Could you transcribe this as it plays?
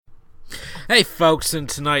Hey folks, and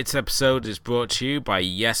tonight's episode is brought to you by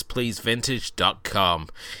YesPleaseVintage.com.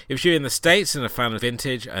 If you're in the States and a fan of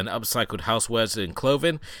vintage and upcycled housewares and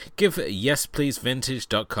clothing, give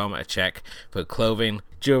YesPleaseVintage.com a check for clothing,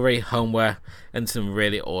 jewelry, homeware, and some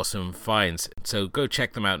really awesome finds. So go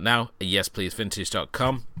check them out now at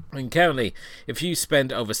YesPleaseVintage.com. And currently, if you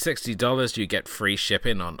spend over $60, you get free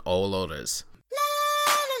shipping on all orders.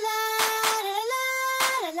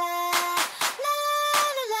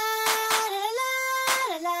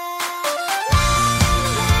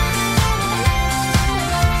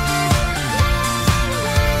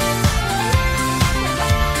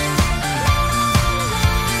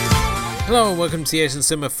 Hello and welcome to the Asian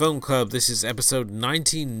Cinema Film Club. This is episode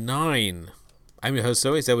 99. I'm your host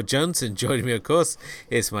always, Edward Jones, and joining me of course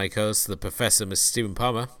is my co-host, the Professor, Mr. Stephen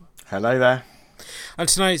Palmer. Hello there. On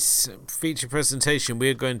tonight's feature presentation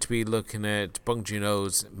we're going to be looking at Bong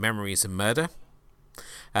Joon-ho's Memories of Murder.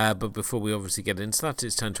 But before we obviously get into that,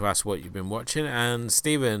 it's time to ask what you've been watching. And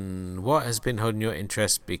Stephen, what has been holding your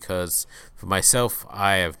interest? Because for myself,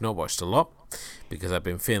 I have not watched a lot because I've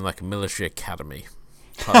been feeling like a military academy.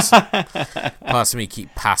 Parts of me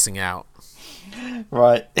keep passing out.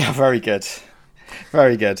 Right, yeah, very good.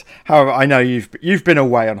 However, I know you've been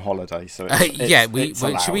away on holiday, so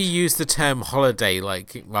should we use the term holiday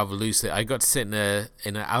like rather loosely? I got to sit in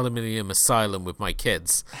an aluminium asylum with my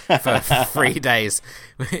kids for 3 days.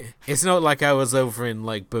 It's not like I was over in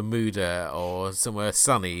like Bermuda or somewhere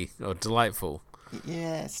sunny or delightful.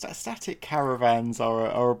 Yeah, static caravans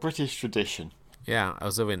are a British tradition. Yeah, I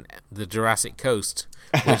was over in the Jurassic Coast,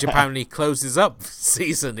 which apparently closes up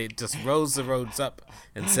season. It just rolls the roads up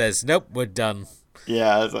and says, nope, we're done.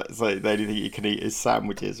 Yeah, it's like the only thing you can eat is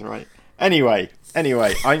sandwiches, right? Anyway,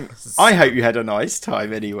 I hope you had a nice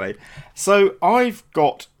time anyway. So I've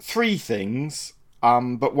got 3 things,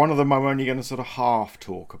 but one of them I'm only going to sort of half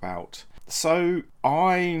talk about. So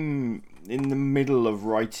I'm in the middle of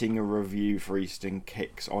writing a review for Eastern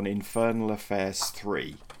Kicks on Infernal Affairs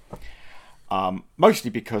 3. Mostly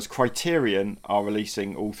because Criterion are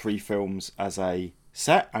releasing all 3 films as a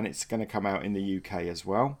set, and it's going to come out in the UK as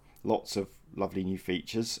well. Lots of lovely new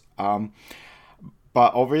features. But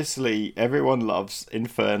obviously, everyone loves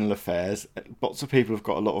Infernal Affairs. Lots of people have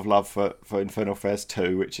got a lot of love for Infernal Affairs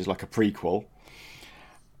 2, which is like a prequel.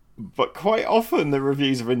 But quite often, the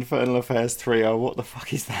reviews of Infernal Affairs 3 are, what the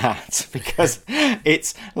fuck is that? Because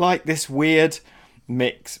it's like this weird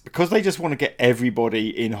mix, because they just want to get everybody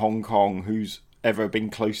in Hong Kong who's ever been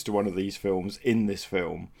close to one of these films in this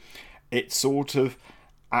film. It sort of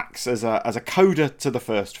acts as a coda to the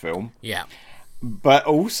first film, but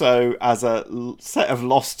also as a set of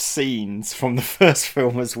lost scenes from the first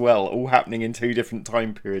film as well, all happening in 2 different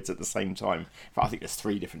time periods at the same time. In fact, I think there's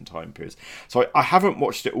 3 different time periods. So I haven't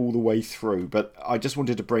watched it all the way through, but I just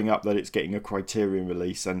wanted to bring up that it's getting a Criterion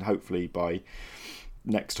release, and hopefully by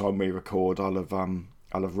next time we record, I'll have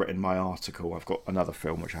written my article. I've got another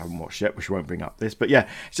film which I haven't watched yet, which won't bring up this. But yeah,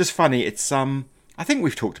 it's just funny. It's I think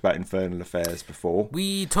we've talked about Infernal Affairs before.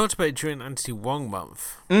 We talked about it during Anthony Wong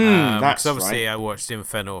month. That's obviously right. I watched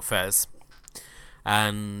Infernal Affairs,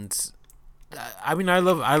 and I mean I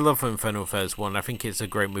love Infernal Affairs 1. I think it's a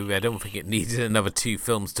great movie. I don't think it needed another 2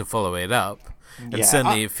 films to follow it up. And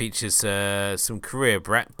certainly it features some career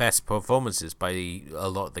best performances by a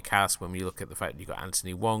lot of the cast when we look at the fact you got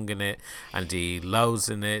Anthony Wong in it, Andy Lau's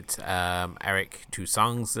in it, Eric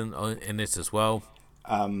Toussaint's in it as well.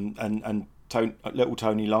 And little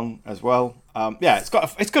Tony Leung as well. It's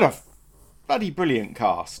got a bloody brilliant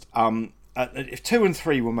cast. If 2 and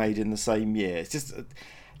 3 were made in the same year, it's just...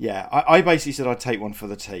 I basically said I'd take one for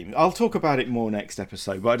the team. I'll talk about it more next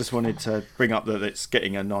episode, but I just wanted to bring up that it's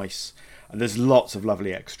getting a nice... And there's lots of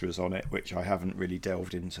lovely extras on it, which I haven't really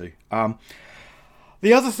delved into.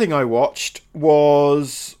 The other thing I watched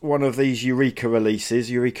was one of these Eureka releases.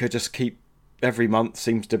 Eureka just every month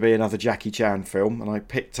seems to be another Jackie Chan film. And I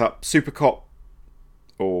picked up Super Cop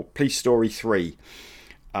or Police Story 3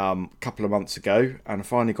 a couple of months ago. And I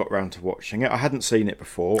finally got round to watching it. I hadn't seen it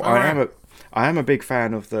before. I am a big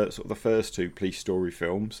fan of the first 2 Police Story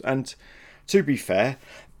films. And to be fair,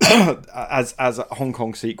 as a Hong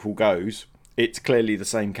Kong sequel goes, it's clearly the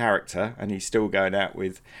same character, and he's still going out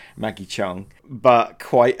with Maggie Cheung, but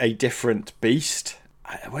quite a different beast.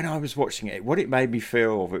 When I was watching it, what it made me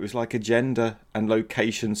feel of, it was like a gender and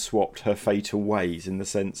location swapped Her Fatal Ways, in the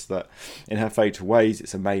sense that in Her Fatal Ways,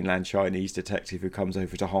 it's a mainland Chinese detective who comes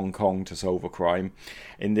over to Hong Kong to solve a crime.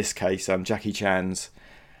 In this case, Jackie Chan's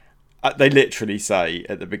they literally say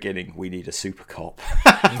at the beginning, we need a super cop.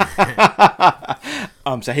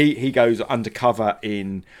 So he goes undercover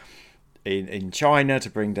in China to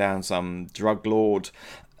bring down some drug lord.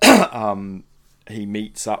 He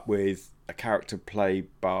meets up with a character played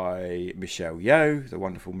by Michelle Yeoh, the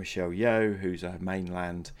wonderful Michelle Yeoh, who's a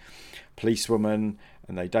mainland policewoman,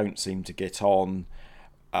 and they don't seem to get on.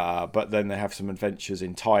 But then they have some adventures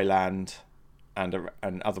in Thailand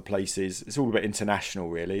and other places. It's all a bit international,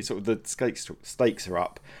 really. Sort of the stakes are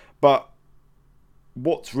up. But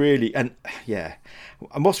what's really good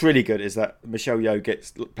is that Michelle Yeoh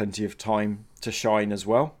gets plenty of time to shine as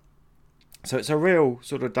well. So it's a real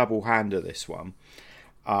sort of double hander, this one.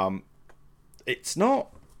 It's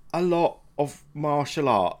not a lot of martial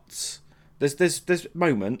arts. There's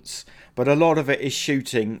moments, but a lot of it is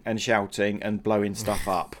shooting and shouting and blowing stuff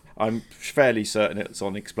up. I'm fairly certain it's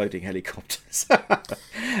on exploding helicopters.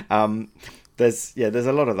 There's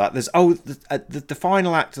a lot of that. The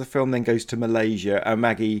final act of the film then goes to Malaysia, and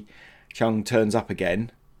Maggie Cheung turns up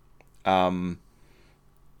again.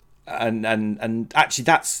 And actually,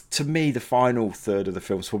 that's, to me, the final third of the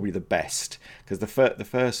film is probably the best, because the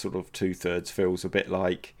first sort of 2/3 feels a bit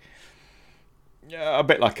like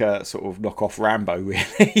a sort of knockoff Rambo,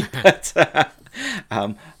 really. But,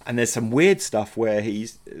 and there's some weird stuff where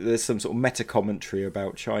there's some sort of meta commentary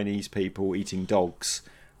about Chinese people eating dogs,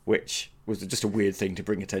 which was just a weird thing to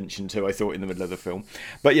bring attention to, I thought, in the middle of the film.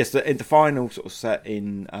 But yes, the final sort of set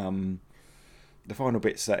in the final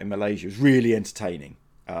bit set in Malaysia is really entertaining.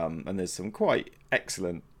 And there's some quite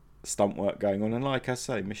excellent stunt work going on, and like I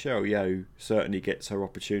say, Michelle Yeoh certainly gets her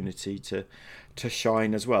opportunity to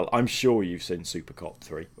shine as well. I'm sure you've seen Super Cop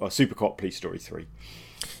 3 or Super Cop Police Story 3.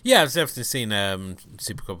 Yeah, I've definitely seen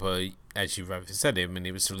Super Cop. As you rightly said, I mean,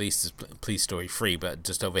 it was released as Police Story 3, but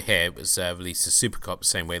just over here it was released as Super Cop, the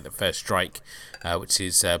same way that First Strike, which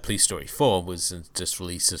is Police Story 4, was just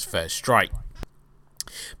released as First Strike.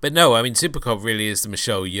 But no, I mean, Super Cop really is the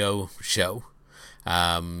Michelle Yeoh show.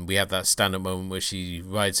 We have that stand-up moment where she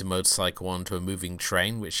rides a motorcycle onto a moving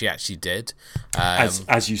train, which she actually did.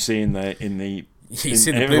 As you see in the you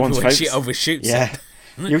see the blooper when she overshoots it.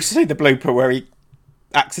 You also see the blooper where he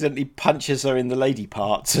accidentally punches her in the lady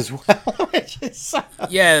parts as well. Which is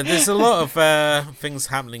yeah, there's a lot of things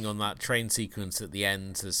happening on that train sequence at the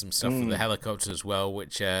end. There's some stuff with the helicopter as well,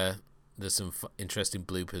 which there's some interesting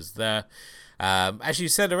bloopers there. As you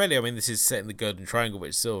said already, I mean, this is set in the Golden Triangle,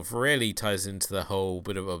 which sort of really ties into the whole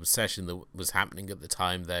bit of obsession that was happening at the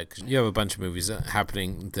time there. Because you have a bunch of movies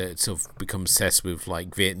happening that sort of become obsessed with,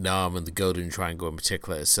 like, Vietnam and the Golden Triangle in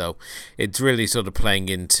particular. So it's really sort of playing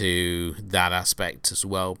into that aspect as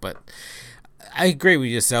well. But I agree with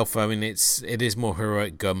yourself. I mean, it is more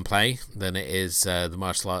heroic gunplay than it is the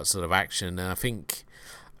martial arts sort of action. And I think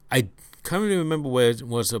I can't really remember where it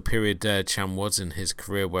was a period Chan was in his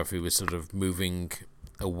career, whether he was sort of moving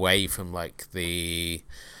away from like the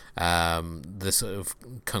sort of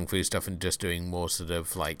kung fu stuff and just doing more sort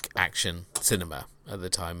of like action cinema at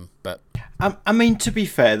the time. But I mean, to be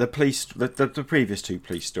fair, the previous two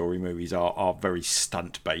Police Story movies are very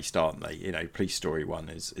stunt based, aren't they? You know, Police Story 1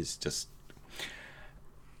 is just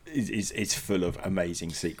is full of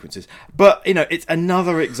amazing sequences. But you know, it's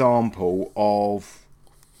another example of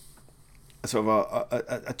sort of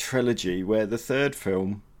a trilogy where the third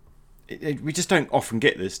film, we just don't often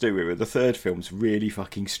get this, do we? Where the third film's really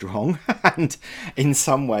fucking strong, and in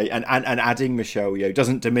some way, and adding Michelle Yeoh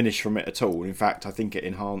doesn't diminish from it at all. In fact, I think it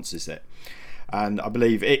enhances it. And I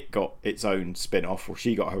believe it got its own spin-off, or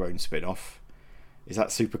she got her own spin-off. Is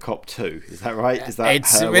that Super Cop 2? Is that right? Is that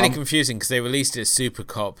it's really confusing because they released it as Super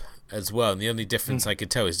Cop as well, and the only difference I could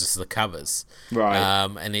tell is just the covers. Right.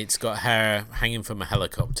 And it's got her hanging from a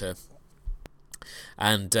helicopter.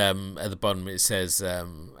 And at the bottom it says,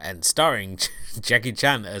 and starring Jackie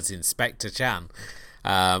Chan as Inspector Chan.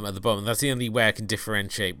 At the bottom, that's the only way I can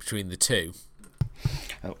differentiate between the two.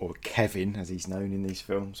 Or Kevin, as he's known in these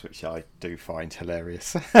films, which I do find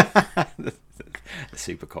hilarious. The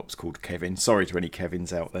Super Cop's called Kevin. Sorry to any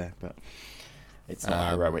Kevins out there, but it's not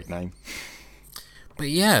a heroic name. But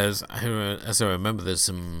yeah, as I remember,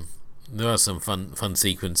 there are some fun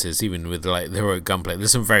sequences, even with like the heroic gunplay.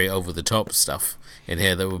 There's some very over the top stuff in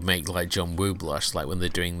here that would make like John Woo blush, like when they're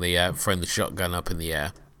doing the throwing the shotgun up in the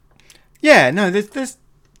air. Yeah, no, there's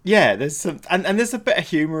some, and there's a bit of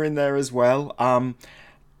humour in there as well.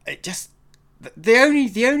 It just the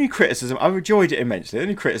only criticism, I've enjoyed it immensely. The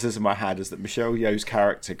only criticism I had is that Michelle Yeoh's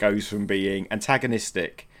character goes from being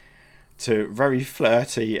antagonistic to very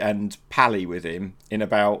flirty and pally with him in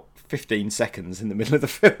about 15 seconds in the middle of the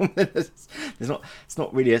film. It's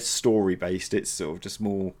not really a story based. It's sort of just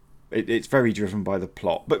more. It's very driven by the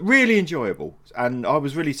plot, but really enjoyable. And I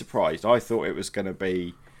was really surprised. I thought it was going to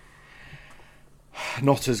be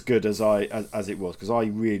not as good as it was, because I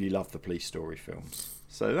really love the Police Story films.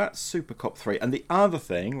 So that's Super Cop 3. And the other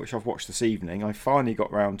thing, which I've watched this evening, I finally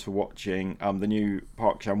got round to watching the new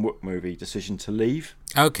Park Chan-wook movie, Decision to Leave.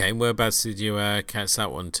 Okay, whereabouts did you catch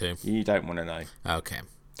that one to? You don't want to know. Okay.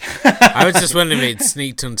 I was just wondering if it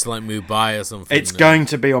sneaked onto like Mumbai or something. It's going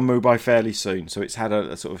to be on Mumbai fairly soon. So it's had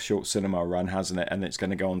a sort of short cinema run, hasn't it? And it's going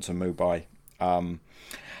to go on to Mumbai.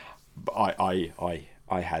 But I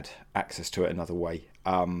had access to it another way.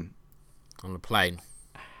 On a plane.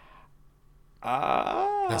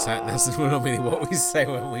 That's normally what we say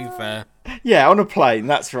when we've. Yeah, on a plane.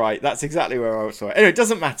 That's right. That's exactly where I saw it. Anyway, it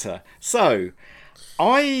doesn't matter. So,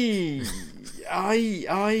 I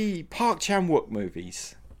Park Chan-wook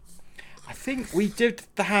movies. I think we did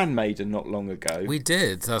The Handmaiden not long ago. We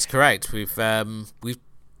did. That's correct. We've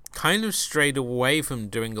kind of strayed away from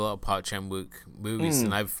doing a lot of Park Chan-wook movies,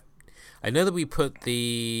 and I know that we put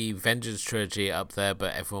the Vengeance trilogy up there,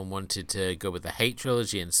 but everyone wanted to go with the Hate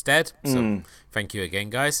trilogy instead. So thank you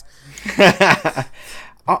again, guys. I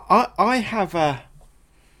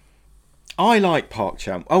like Park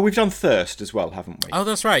Chan. Oh, we've done Thirst as well, haven't we? Oh,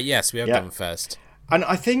 that's right. Yes, we have done First. And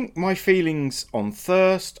I think my feelings on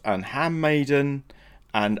Thirst and Handmaiden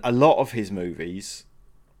and a lot of his movies,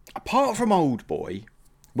 apart from Oldboy,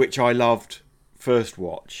 which I loved first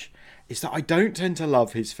watch, is that I don't tend to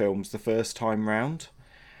love his films the first time round.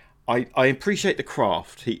 I appreciate the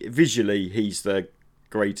craft. Visually, he's the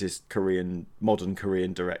greatest modern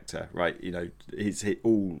Korean director, right? You know,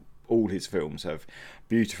 all his films have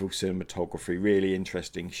beautiful cinematography, really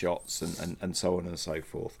interesting shots, and so on and so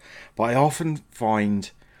forth. But I often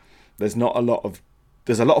find there's a lot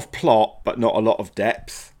of plot, but not a lot of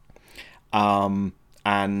depth.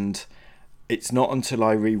 And it's not until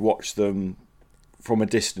I rewatch them from a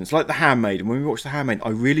distance, like The Handmaiden. When we watched The Handmaiden, I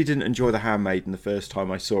really didn't enjoy The Handmaiden the first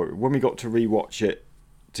time I saw it. When we got to rewatch it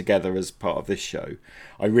together as part of this show,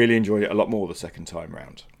 I really enjoyed it a lot more the second time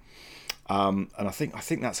round. And I think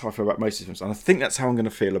that's how I feel about most of them, and I think that's how I'm going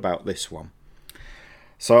to feel about this one.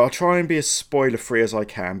 So I'll try and be as spoiler free as I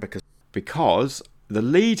can because the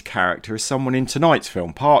lead character is someone in tonight's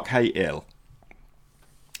film, Park Hae-il.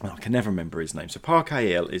 I can never remember his name. So Park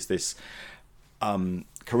Hae-il is this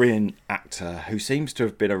Korean actor who seems to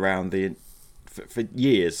have been around for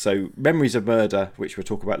years. So Memories of Murder, which we'll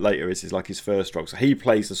talk about later, is like his first role. So he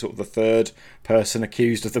plays the sort of the third person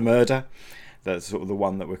accused of the murder. That's sort of the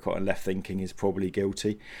one that we're kind of left thinking is probably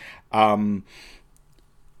guilty. And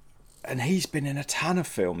he's been in a ton of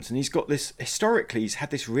films, and he's got this, historically, he's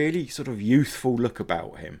had this really sort of youthful look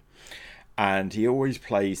about him. And he always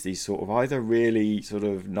plays these sort of either really sort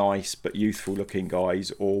of nice but youthful looking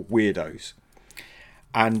guys or weirdos.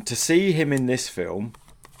 And to see him in this film,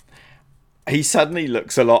 he suddenly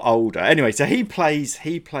looks a lot older. Anyway, so he plays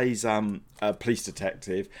a police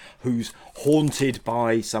detective who's haunted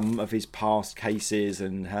by some of his past cases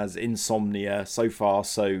and has insomnia. So far,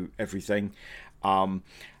 so everything.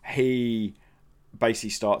 He basically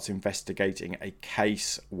starts investigating a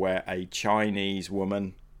case where a Chinese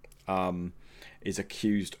woman is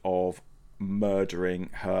accused of murdering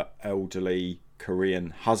her elderly Korean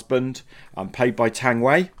husband, played by Tang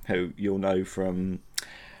Wei, who you'll know from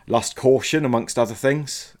Lust, Caution, amongst other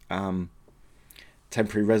things.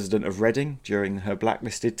 Temporary resident of Reading during her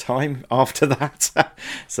blacklisted time after that.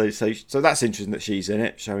 so that's interesting that she's in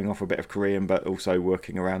it, showing off a bit of Korean, but also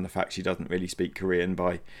working around the fact she doesn't really speak Korean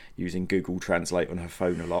by using Google Translate on her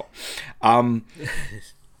phone a lot. And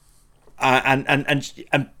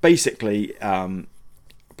basically,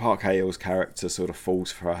 Park Hae-il's character sort of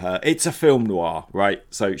falls for her. It's a film noir, right?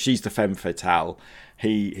 So she's the femme fatale.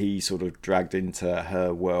 He sort of dragged into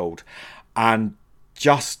her world. And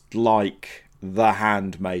just like The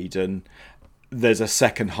Handmaiden, there's a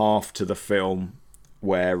second half to the film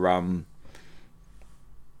where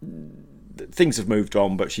things have moved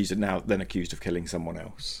on, but she's now then accused of killing someone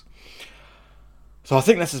else. So I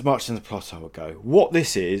think that's as much as the plot I would go. What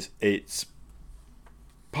this is, it's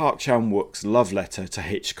Park Chan-wook's love letter to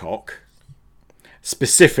Hitchcock.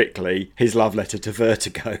 Specifically, his love letter to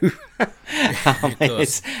Vertigo.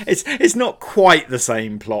 It's not quite the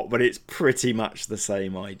same plot, but it's pretty much the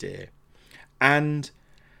same idea. And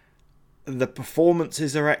the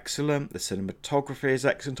performances are excellent. The cinematography is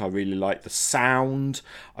excellent. I really like the sound.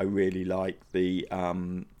 I really like the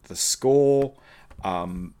score.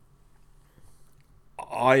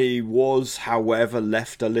 I was, however,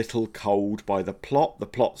 left a little cold by the plot. The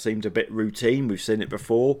plot seemed a bit routine. We've seen it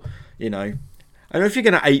before, you know. And if you're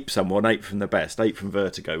going to ape someone, ape from the best. Ape from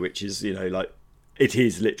Vertigo, which is, you know, like, it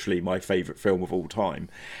is literally my favourite film of all time.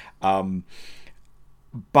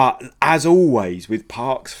 But as always with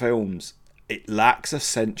Park's films, it lacks a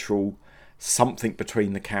central something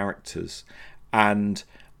between the characters. and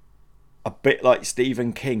a bit like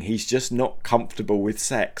Stephen King, he's just not comfortable with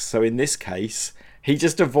sex. So in this case, he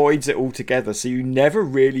just avoids it altogether. So you never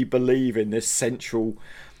really believe in this central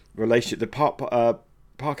relationship. The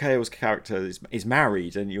Park Hale's character is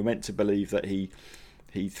married, and you're meant to believe that he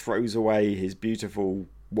throws away his beautiful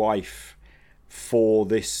wife for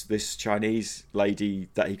this Chinese lady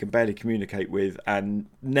that he can barely communicate with and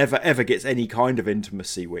never ever gets any kind of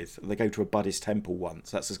intimacy with. They go to a Buddhist temple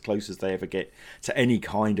once. That's as close as they ever get to any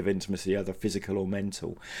kind of intimacy, either physical or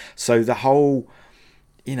mental. So the whole,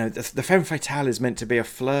 the femme fatale is meant to be a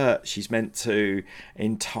flirt. She's meant to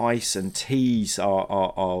entice and tease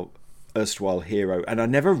our erstwhile hero, and I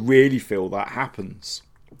never really feel that happens.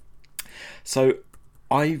 So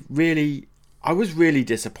I was really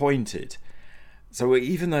disappointed. So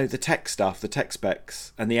even though the tech stuff, the tech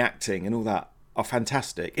specs and the acting and all that are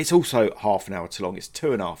fantastic, it's also half an hour too long. It's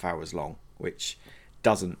 2.5 hours long, which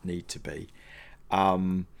doesn't need to be.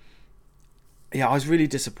 I was really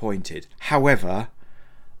disappointed. However,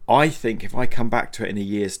 I think if I come back to it in a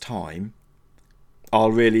year's time,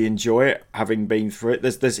 I'll really enjoy it, having been through it.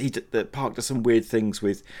 The Park does some weird things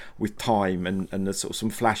with time and there's sort of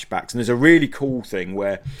some flashbacks. And there's a really cool thing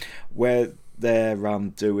where they're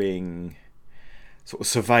doing sort of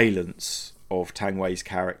surveillance of Tang Wei's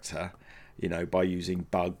character, by using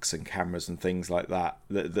bugs and cameras and things like that.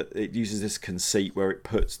 That it uses this conceit where it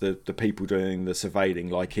puts the people doing the surveilling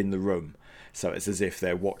like in the room. So it's as if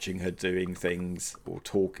they're watching her doing things or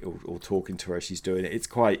talking to her as she's doing it. It's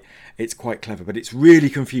quite clever, but it's really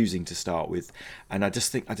confusing to start with. And I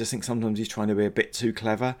just think sometimes he's trying to be a bit too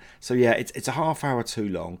clever. So yeah, it's a half hour too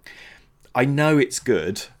long. I know it's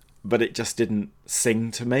good, but it just didn't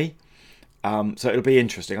sing to me. So it'll be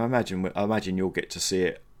interesting. I imagine you'll get to see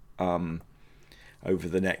it over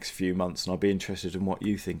the next few months, and I'll be interested in what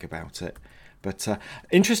you think about it. But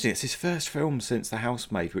interesting, it's his first film since The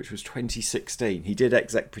Housemaid, which was 2016. He did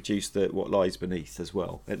exec produce What Lies Beneath as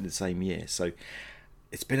well in the same year. So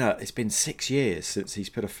it's been 6 years since he's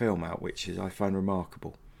put a film out, which I find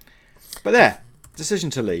remarkable. But there, decision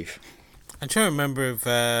to leave. I'm trying to remember if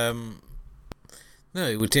no,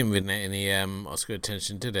 it didn't win any Oscar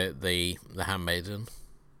attention, did it? The Handmaiden.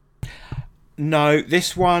 No,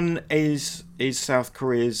 this one is South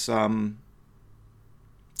Korea's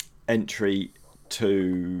entry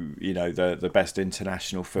to the best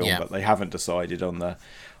international film, but they haven't decided on the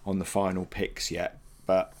final picks yet.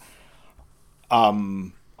 But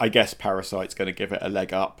I guess Parasite's going to give it a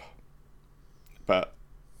leg up. But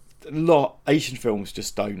a lot Asian films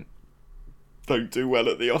just don't do well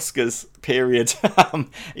at the Oscars, period.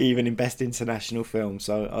 Even in best international film.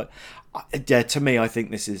 So to me, I think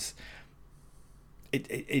this is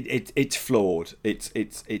it's flawed.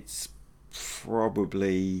 It's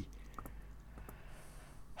probably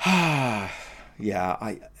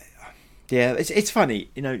it's funny,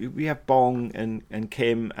 we have Bong and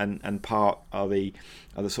Kim and Park are the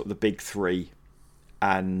sort of the big three,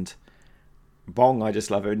 and Bong, I just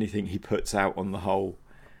love anything he puts out on the whole.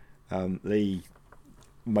 Lee,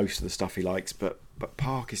 most of the stuff he likes, but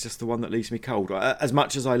Park is just the one that leaves me cold. As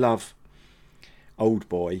much as I love Old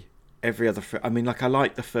Boy, every other I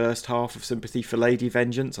like the first half of Sympathy for Lady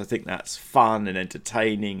Vengeance. I think that's fun and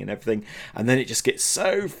entertaining and everything, and then it just gets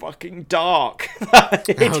so fucking dark.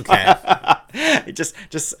 It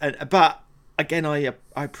just but again, I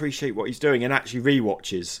appreciate what he's doing, and actually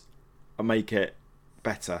rewatches make it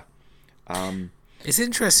better. It's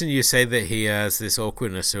interesting you say that he has this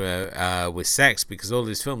awkwardness with sex, because all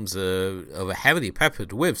his films are heavily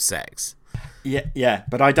peppered with sex. Yeah,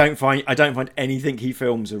 but I don't find anything he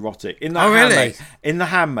films erotic. In the really? In The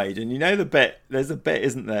Handmaiden, there's a bit,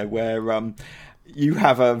 isn't there, where you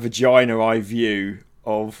have a vagina eye view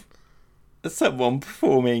of someone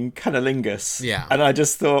performing cunnilingus. Yeah. And I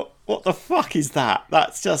just thought, what the fuck is that?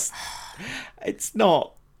 That's just, it's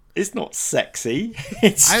not sexy.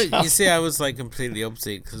 You see, I was like completely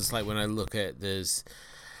opposite, because like when I look at there's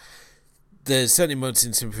certainly moments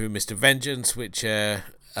in Sympathy for Mr. Vengeance which are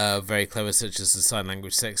very clever, such as the sign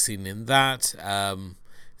language sex scene in that.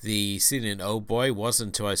 The scene in Old Boy was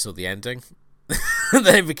until I saw the ending.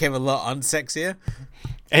 Then it became a lot unsexier.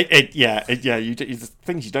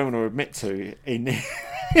 Things you don't want to admit to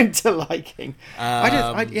into liking.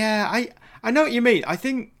 I know what you mean. I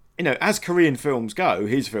think, as Korean films go,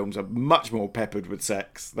 his films are much more peppered with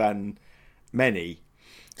sex than many.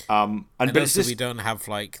 And also we don't have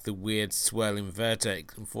like the weird swirling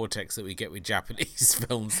vortex that we get with Japanese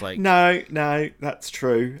films. Like no, that's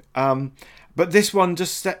true. But this one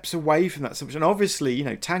just steps away from that assumption. Obviously,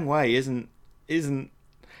 Tang Wei isn't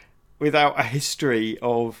without a history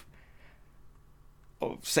of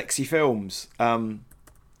sexy films.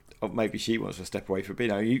 Or maybe she wants to step away from it.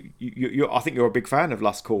 But, you I think you're a big fan of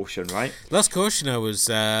Lust Caution, right? Lust Caution, it was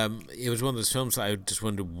one of those films that I just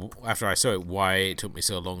wondered, after I saw it, why it took me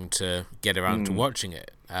so long to get around to watching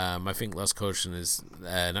it. I think Lust Caution is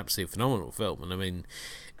an absolutely phenomenal film, and I mean,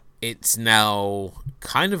 it's now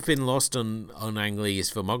kind of been lost on Ang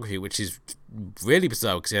Lee's filmography, which is really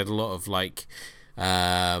bizarre because he had a lot of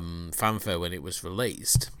fanfare when it was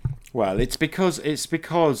released. Well, it's because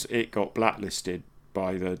it got blacklisted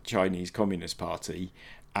by the Chinese Communist Party,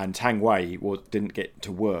 and Tang Wei didn't get to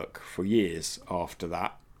work for years after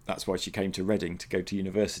that. That's why she came to Reading to go to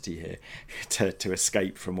university here, to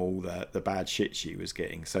escape from all the bad shit she was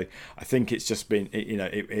getting. So I think it's just been,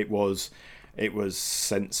 it was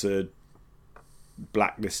censored,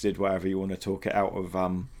 blacklisted, whatever you want to talk it out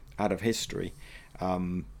of history.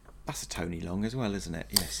 That's a Tony Long as well, isn't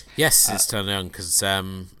it? Yes, it's Tony Long, because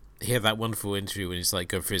he had that wonderful interview when he's like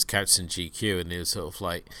going through his characters in GQ, and he was sort of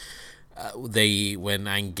like, when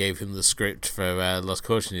Ang gave him the script for Lost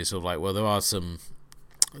Caution, he was sort of like, well, there are some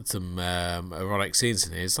erotic scenes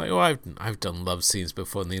in here. It's like, oh, I've done love scenes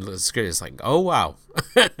before, and he looks at the script, it's like, oh wow,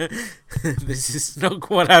 this is not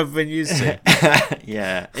what I've been used to.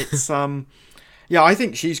 Yeah, it's I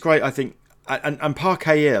think she's great. I think. And Park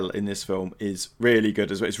Hae-il in this film is really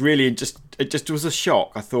good as well. It's really it just was a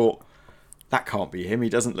shock. I thought, that can't be him. He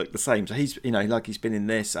doesn't look the same. So he's he's been in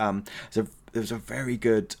this. So there was a very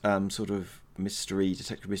good sort of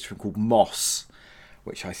detective mystery film called Moss,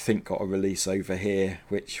 which I think got a release over here,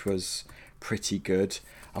 which was pretty good.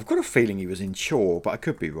 I've got a feeling he was in Chore, but I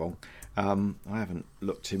could be wrong. I haven't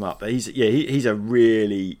looked him up, but he's a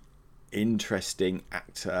really interesting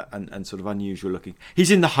actor and sort of unusual looking.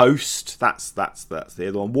 He's in The Host. That's the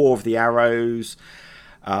other one. War of the Arrows.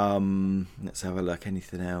 Let's have a look.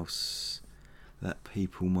 Anything else that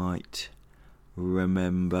people might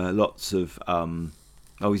remember? Lots of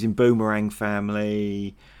he's in Boomerang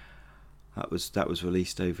Family. That was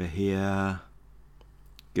released over here.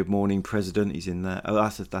 Good Morning President, he's in there. Oh,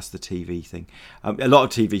 that's the TV thing. A lot of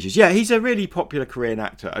TV shows. Yeah, he's a really popular Korean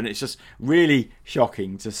actor, and it's just really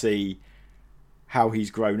shocking to see how he's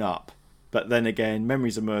grown up. But then again,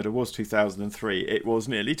 Memories of Murder was 2003. It was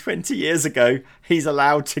nearly 20 years ago. He's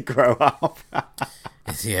allowed to grow up.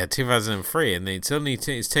 Yeah, 2003, and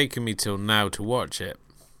it's taken me till now to watch it.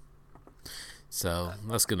 So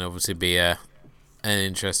that's going to obviously be an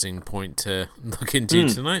interesting point to look into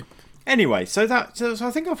tonight. Anyway, so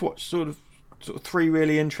I think I've watched sort of three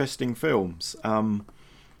really interesting films,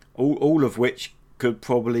 all of which could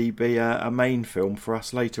probably be a main film for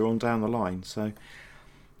us later on down the line. So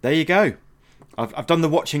there you go. I've done the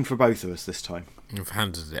watching for both of us this time. You've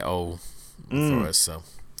handed it all for us,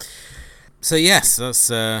 so yes, that's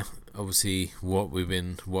obviously what we've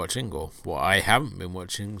been watching, or what I haven't been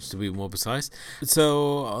watching, to be more precise.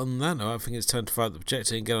 So on that note, I think it's time to fire the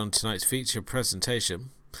projector and get on tonight's feature presentation,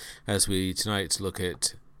 as we tonight look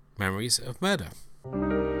at Memories of Murder.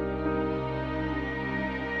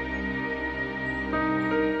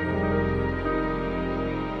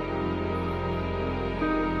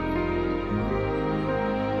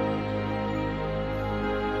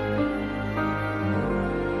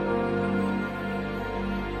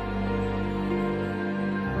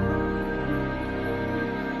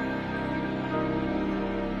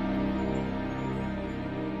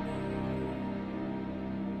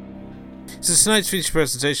 So tonight's feature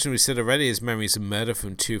presentation, we said already, is Memories of Murder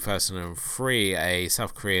from 2003, a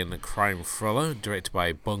South Korean crime thriller directed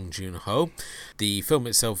by Bong Joon-ho. The film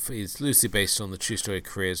itself is loosely based on the true story of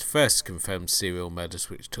Korea's first confirmed serial murders,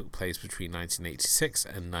 which took place between 1986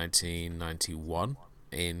 and 1991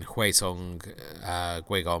 in Hwasong,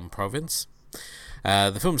 Gwaegon province.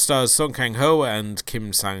 The film stars Song Kang-ho and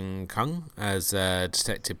Kim Sang-kang as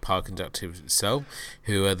Detective Park and Detective So,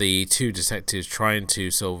 who are the two detectives trying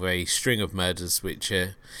to solve a string of murders which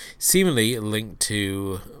are seemingly linked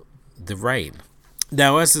to the rain.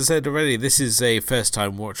 Now, as I said already, this is a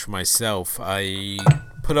first-time watch for myself. I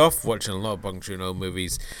put off watching a lot of Bong Joon-ho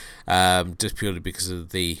movies just purely because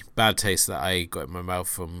of the bad taste that I got in my mouth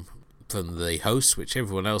from The Host, which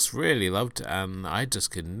everyone else really loved, and I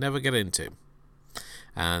just could never get into.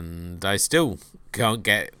 And I still can't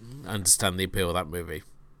understand the appeal of that movie.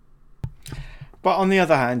 But on the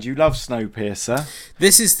other hand, you love Snowpiercer.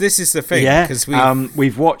 This is the thing. Yeah, because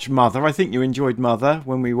we've watched Mother. I think you enjoyed Mother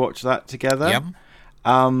when we watched that together. Yep.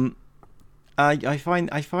 I find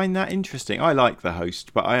that interesting. I like The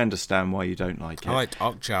Host, but I understand why you don't like it. I liked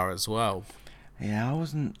Okja as well. Yeah,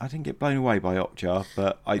 I didn't get blown away by Okja,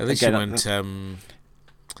 but at least you went.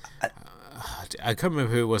 I can't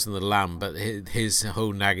remember who it was in the lamb, but his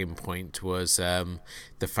whole nagging point was the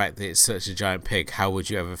fact that it's such a giant pig. How would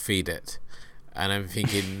you ever feed it? And I'm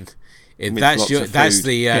thinking, if that's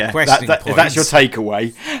the questioning point. If that's your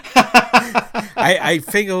takeaway. I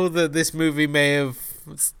think this movie may have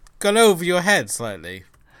gone over your head slightly.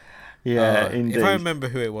 Yeah, indeed. If I remember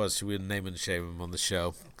who it was, we would name and shame him on the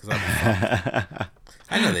show. Because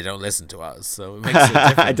I know they don't listen to us, so it makes a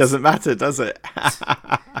difference. It doesn't matter, does it?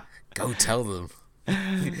 Go tell them.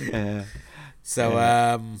 Yeah. So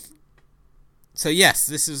yes,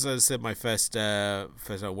 this is, as I said, my first I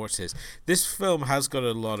watched this. This film has got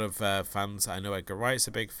a lot of fans. I know Edgar Wright's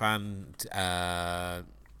a big fan. Is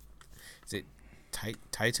it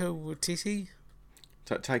Taika Waititi?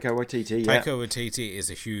 Taika Waititi, yeah. Taika Waititi is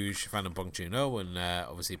a huge fan of Bong Joon-ho, and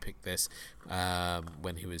obviously picked this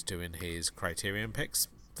when he was doing his Criterion picks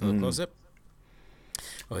for the close-up.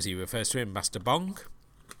 Or as he refers to him, Master Bong.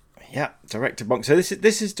 Yeah, Director Bong. So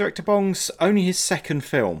this is Director Bong's only his second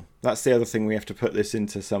film. That's the other thing, we have to put this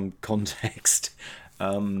into some context.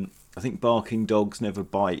 I think Barking Dogs Never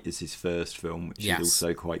Bite is his first film, which is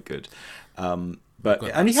also quite good.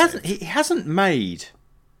 He hasn't made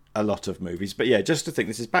a lot of movies, but yeah, just to think,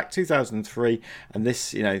 this is back 2003, and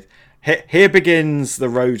this, here begins the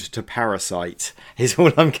road to Parasite, is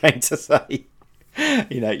all I'm going to say.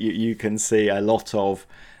 You can see a lot of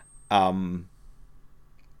a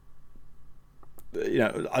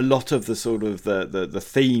lot of the sort of the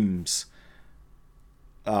themes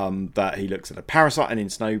that he looks at a Parasite and in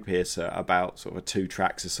Snowpiercer about sort of a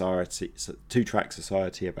two-track society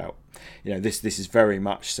about, this is very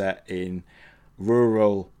much set in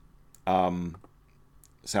rural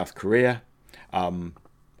South Korea,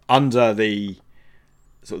 under the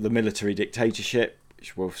sort of the military dictatorship,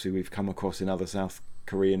 which obviously we've come across in other South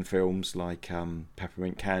Korean films like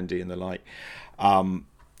Peppermint Candy and the like, and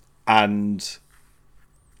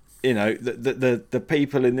the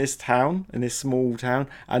people in this town, in this small town,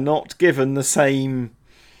 are not given the same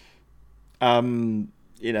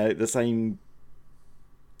the same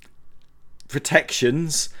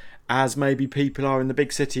protections as maybe people are in the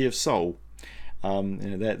big city of Seoul.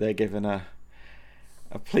 They're given a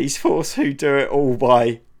police force who do it all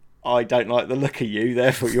by, I don't like the look of you,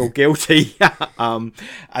 therefore you're guilty. And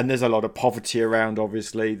there's a lot of poverty around,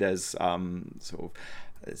 obviously. There's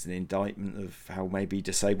there's an indictment of how maybe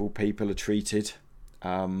disabled people are treated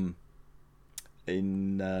in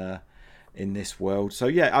this world. So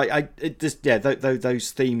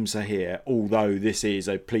those themes are here, although this is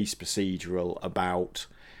a police procedural about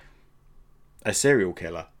a serial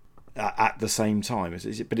killer at the same time.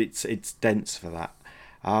 But it's dense for that.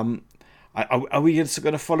 Are we going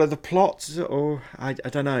to follow the plot, or I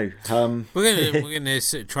don't know? We're gonna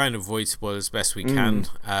try and avoid spoilers as best we can.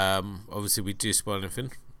 Obviously, we do spoil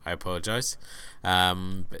anything. I apologise.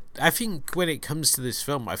 But I think when it comes to this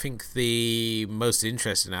film, I think the most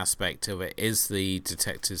interesting aspect of it is the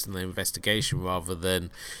detectives and the investigation, rather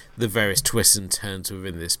than the various twists and turns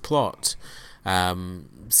within this plot.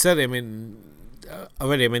 Certainly,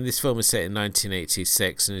 this film is set in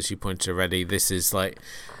 1986, and as you pointed already, this is like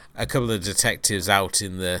a couple of detectives out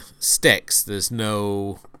in the sticks. There's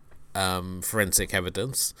no forensic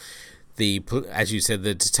evidence. As you said,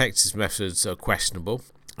 the detectives' methods are questionable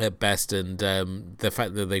at best, and the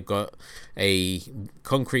fact that they've got a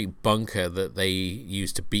concrete bunker that they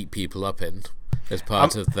use to beat people up in as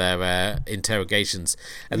part of their interrogations,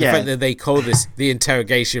 and the fact that they call this the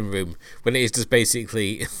interrogation room when it is just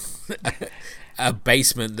basically a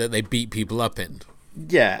basement that they beat people up in.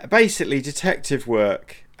 Yeah, basically detective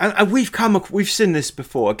work. And we've seen this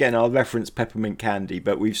before. Again, I'll reference Peppermint Candy,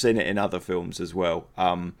 but we've seen it in other films as well.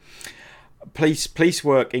 Police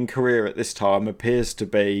work in Korea at this time appears to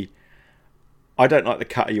be, I don't like the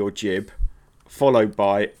cut of your jib, followed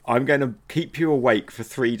by, I'm going to keep you awake for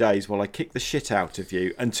 3 days while I kick the shit out of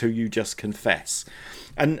you until you just confess.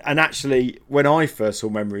 And actually, when I first saw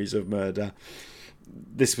Memories of Murder,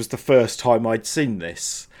 this was the first time I'd seen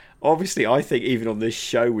this. Obviously, I think even on this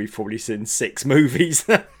show, we've probably seen 6 movies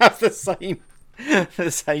that have the same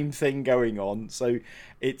thing going on. So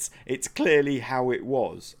it's clearly how it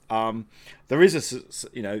was. There is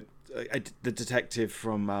the detective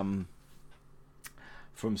from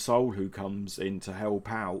Seoul who comes in to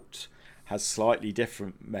help out has slightly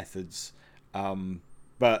different methods,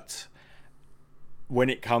 but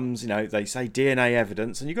when it comes, they say DNA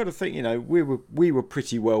evidence, and you've got to think, we were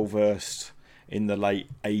pretty well versed in the late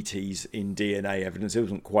 80s in DNA evidence. It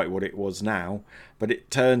wasn't quite what it was now, but it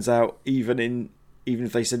turns out even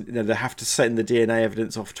if they said they have to send the DNA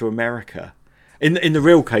evidence off to America, In the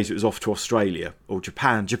real case, it was off to Australia or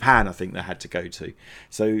Japan. Japan, I think they had to go to.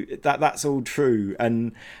 So that's all true,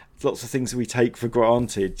 and lots of things that we take for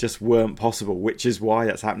granted just weren't possible, which is why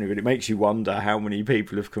that's happening. But it makes you wonder how many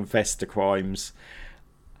people have confessed to crimes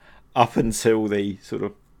up until the sort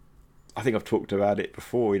of, I think I've talked about it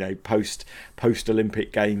before, post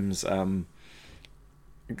Olympic Games,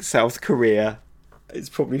 South Korea is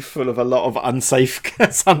probably full of a lot of unsafe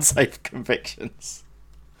convictions.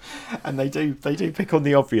 And they do pick on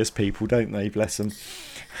the obvious people, don't they? Bless them.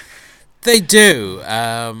 They do.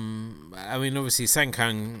 I mean, obviously, Sang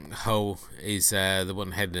Kang-ho is the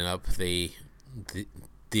one heading up the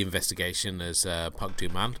investigation as Park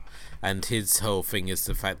Do-man, and his whole thing is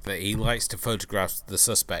the fact that he likes to photograph the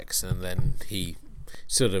suspects, and then he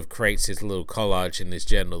sort of creates his little collage in his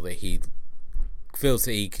journal that he feels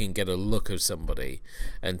that he can get a look of somebody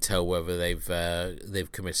and tell whether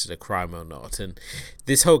they've committed a crime or not. And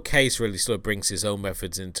this whole case really sort of brings his own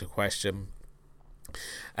methods into question.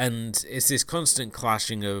 And it's this constant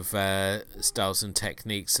clashing of styles and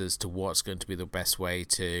techniques as to what's going to be the best way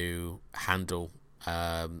to handle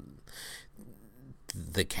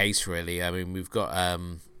the case, really. I mean, we've got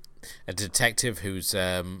a detective whose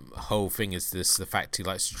whole thing is the fact he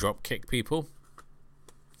likes to drop kick people.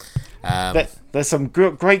 There's some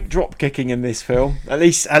great drop kicking in this film. At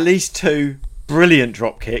least two brilliant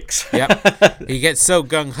drop kicks. Yep. He gets so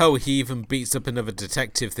gung ho he even beats up another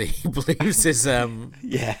detective that he believes is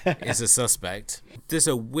a suspect. There's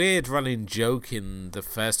a weird running joke in the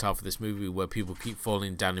first half of this movie where people keep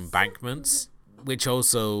falling down embankments, which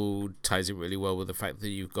also ties in really well with the fact that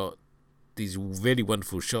you've got these really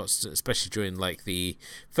wonderful shots, especially during like the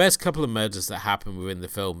first couple of murders that happen within the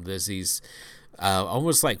film. There's these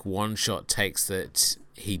almost like one-shot takes that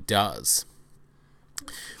he does,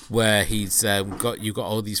 where he's you've got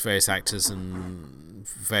all these various actors and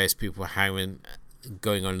various people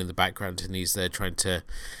going on in the background, and he's there trying to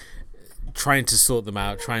sort them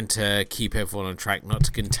out, trying to keep everyone on track, not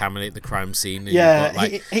to contaminate the crime scene.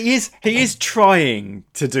 And he is trying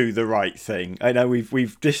to do the right thing. I know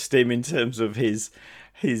we've dissed him in terms of his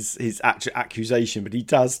actual accusation, but he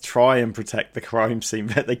does try and protect the crime scene.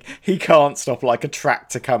 But he can't stop like a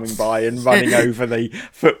tractor coming by and running over the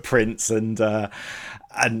footprints and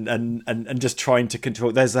just trying to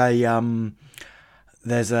control. There's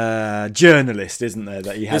a journalist, isn't there?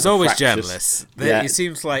 That he has. There's always journalists. It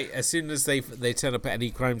seems like as soon as they turn up at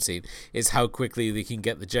any crime scene, is how quickly they can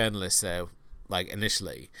get the journalists there. Like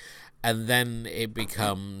initially. And then it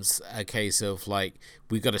becomes a case of like,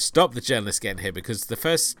 we've got to stop the journalists getting here, because the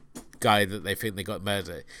first guy that they think they got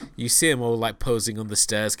murdered, you see him all like posing on the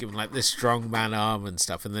stairs, giving like this strong man arm and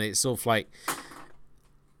stuff, and then it's sort of like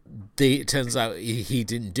it turns out he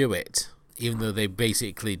didn't do it, even though they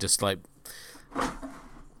basically just like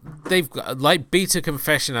they've got, like beat a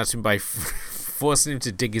confession at him by forcing him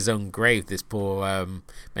to dig his own grave. This poor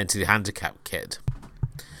mentally handicapped kid.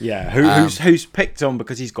 Yeah, who's picked on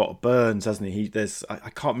because he's got burns, hasn't he? I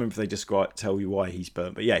can't remember if they tell you why he's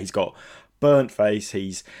burnt, but yeah, he's got burnt face.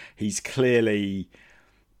 He's clearly,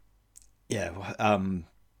 he's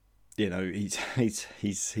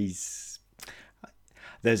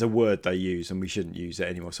there's a word they use and we shouldn't use it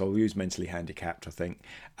anymore, so I'll use mentally handicapped, I think.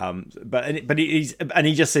 But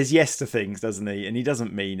he just says yes to things, doesn't he? And he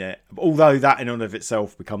doesn't mean it, although that in and of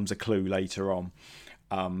itself becomes a clue later on.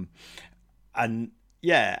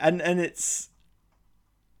 Yeah, and it's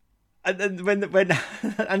and then when the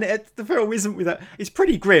film isn't with that, it's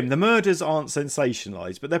pretty grim. The murders aren't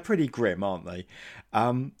sensationalized, but they're pretty grim, aren't they?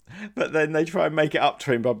 But then they try and make it up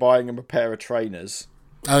to him by buying him a pair of trainers.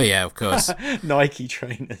 Oh yeah, of course. Nike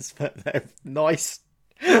trainers, but they're nice.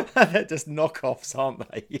 They're just knockoffs, aren't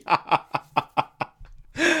they?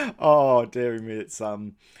 Oh dear me,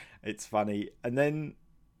 it's funny. And then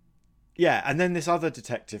this other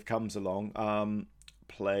detective comes along,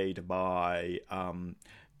 played by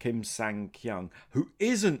Kim Sang-kyung, who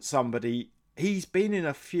isn't somebody. He's been in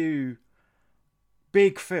a few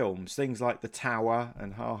big films, things like The Tower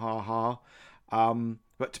and Ha Ha Ha.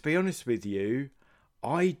 But to be honest with you,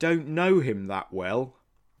 I don't know him that well.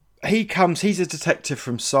 He's a detective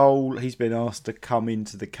from Seoul. He's been asked to come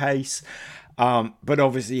into the case, but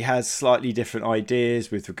obviously has slightly different ideas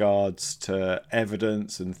with regards to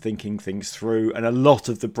evidence and thinking things through. And a lot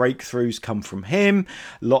of the breakthroughs come from him.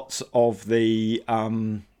 Lots of the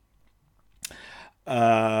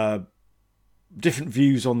different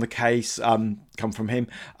views on the case come from him.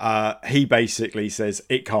 He basically says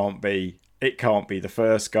it can't be the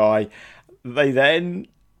first guy. They then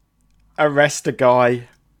arrest a guy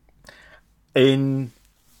in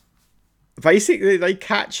basically they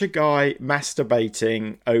catch a guy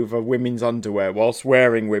masturbating over women's underwear whilst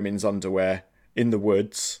wearing women's underwear in the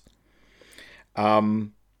woods,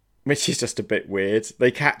 which is just a bit weird.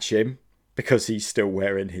 They catch him because he's still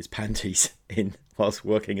wearing his panties in whilst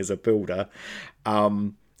working as a builder,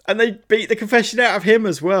 and they beat the confession out of him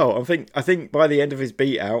as well. I think by the end of his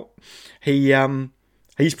beat out,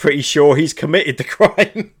 he's pretty sure he's committed the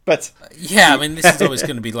crime. But yeah, I mean, this is always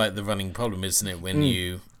going to be like the running problem, isn't it? When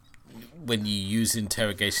you use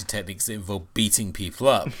interrogation techniques that involve beating people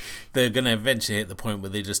up, they're going to eventually hit the point where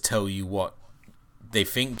they just tell you what they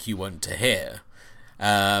think you want to hear,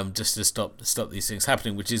 just to stop these things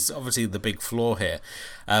happening, which is obviously the big flaw here.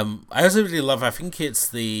 I also really love, I think it's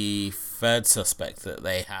the third suspect that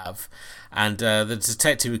they have, and the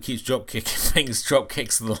detective who keeps dropkicking things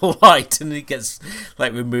dropkicks the light, and he gets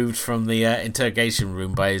like removed from the interrogation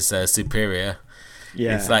room by his superior.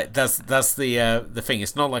 Yeah, it's like that's the thing.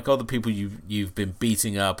 It's not like all the people you've been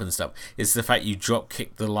beating up and stuff. It's the fact you drop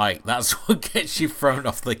kick the light. That's what gets you thrown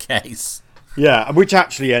off the case. Yeah, which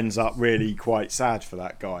actually ends up really quite sad for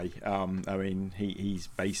that guy. I mean, he's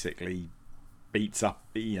basically beats up.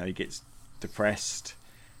 He gets depressed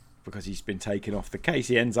because he's been taken off the case.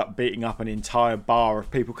 He ends up beating up an entire bar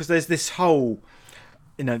of people because there's this whole,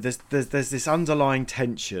 there's this underlying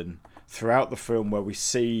tension throughout the film where we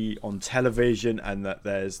see on television, and that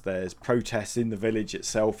there's protests in the village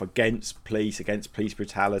itself against police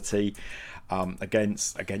brutality,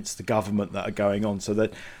 against the government that are going on. So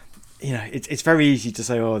that it's very easy to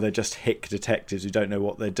say, oh, they're just hick detectives who don't know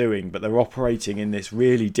what they're doing, but they're operating in this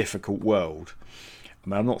really difficult world. I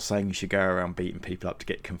mean, I'm not saying you should go around beating people up to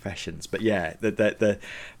get confessions, but yeah,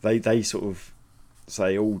 they sort of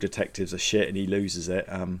say all detectives are shit, and he loses it.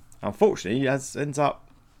 Unfortunately, he ends up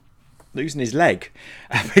losing his leg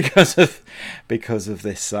because of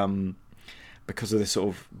this sort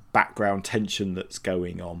of background tension that's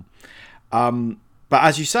going on. But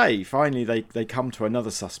as you say, finally they come to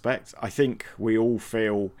another suspect. I think we all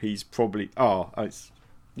feel he's probably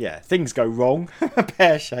things go wrong,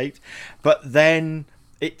 pear-shaped, but then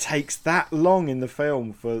it takes that long in the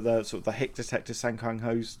film for the sort of the hick detective Sang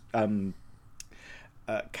Kang-ho's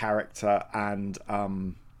character and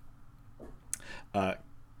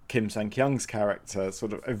Kim Sang-kyung's character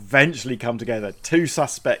sort of eventually come together. Two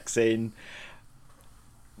suspects in,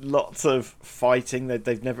 lots of fighting. They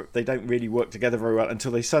don't really work together very well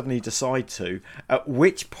until they suddenly decide to. At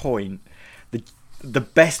which point, the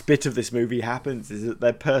best bit of this movie happens is that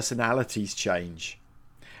their personalities change,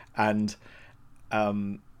 and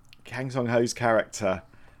Kang Song-ho's character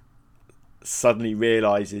suddenly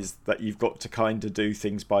realizes that you've got to kind of do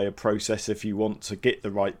things by a process if you want to get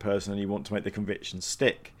the right person and you want to make the conviction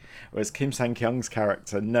stick. Whereas Kim Sang-kyung's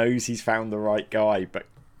character knows he's found the right guy, but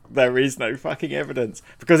there is no fucking evidence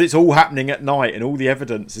because it's all happening at night and all the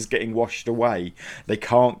evidence is getting washed away. They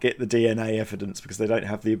can't get the DNA evidence because they don't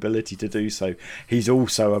have the ability to do so. He's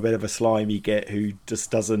also a bit of a slimy git who just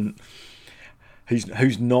doesn't,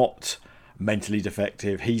 who's not mentally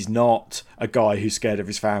defective. He's not a guy who's scared of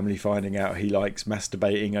his family finding out he likes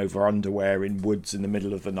masturbating over underwear in woods in the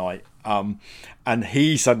middle of the night. And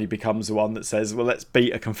he suddenly becomes the one that says, well, let's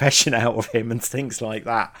beat a confession out of him and things like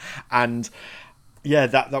that. And yeah,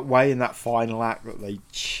 that way in that final act that they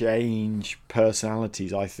change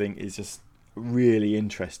personalities, I think is just really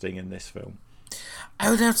interesting in this film. I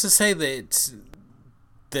would have to say that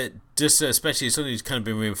just especially something who's kind of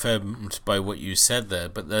been reaffirmed by what you said there,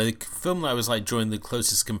 but the film that I was like drawing the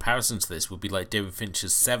closest comparison to this would be like David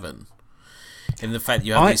Fincher's Seven, in the fact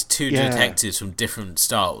you have these two detectives from different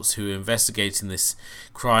styles who are investigating this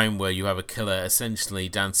crime where you have a killer essentially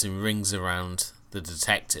dancing rings around the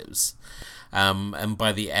detectives, and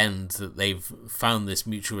by the end that they've found this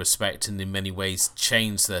mutual respect and in many ways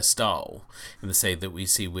changed their style, in the say that we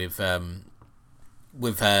see with Brad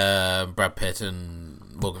Pitt and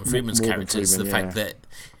Morgan Freeman's characters. The fact that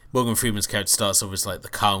Morgan Freeman's character starts off as like the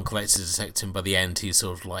calm, collected detective, and by the end he's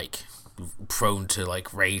sort of like prone to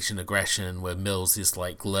like rage and aggression, where Mills is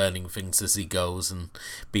like learning things as he goes and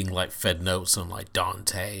being like fed notes on like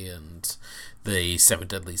Dante and the Seven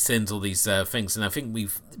Deadly Sins, all these things. And I think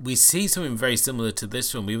we see something very similar to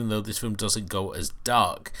this film, even though this film doesn't go as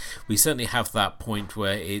dark. We certainly have that point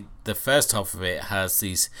where the first half of it has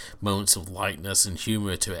these moments of lightness and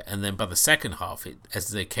humour to it, and then by the second half, as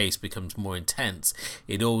the case becomes more intense,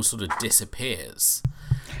 it all sort of disappears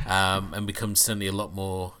and becomes suddenly a lot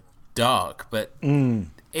more dark. But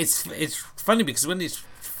it's funny because when it's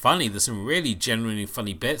funny, there's some really genuinely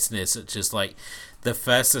funny bits in it, such as like the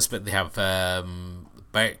first suspect they have,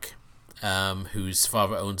 Beck, whose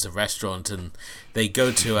father owns a restaurant, and they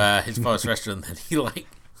go to his father's restaurant, and he like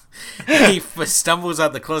he stumbles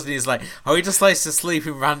out the closet and he's like, oh, he just likes to sleep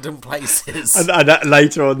in random places. And that,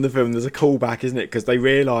 later on in the film, there's a callback, isn't it? Because they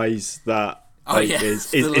realise that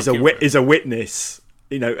is a witness.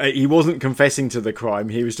 You know, he wasn't confessing to the crime;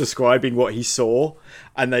 he was describing what he saw,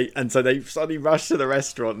 and so they suddenly rush to the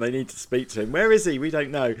restaurant. And they need to speak to him. Where is he? We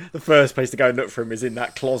don't know. The first place to go and look for him is in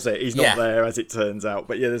that closet. He's not there, as it turns out.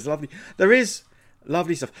 But yeah, there is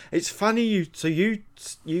lovely stuff. It's funny you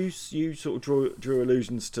sort of drew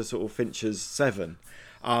allusions to sort of Fincher's Seven.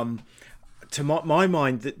 To my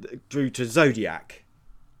mind, that drew to Zodiac.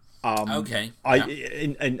 Okay.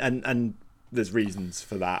 And there's reasons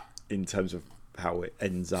for that in terms of how it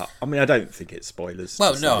ends up. I mean, I don't think it's spoilers.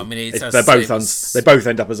 Well, no, I mean they both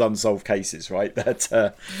end up as unsolved cases, right? But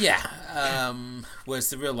whereas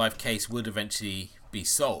the real life case would eventually be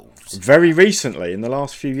solved very recently in the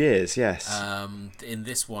last few years. Yes. In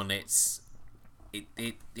this one, it's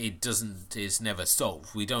never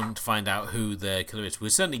solved. We don't find out who the killer is. We're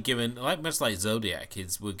certainly given, much like Zodiac,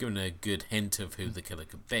 we're given a good hint of who the killer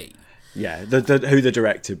could be. Yeah, who the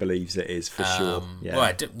director believes it is, for sure. Yeah.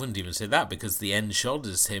 Well, wouldn't even say that, because the end shot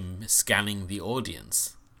is him scanning the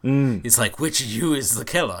audience. It's like, which of you is the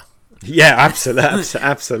killer? Yeah,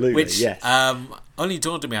 absolutely. Which yes. Only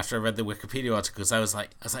dawned on me after I read the Wikipedia article, because I was like,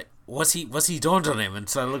 was he dawned on him? And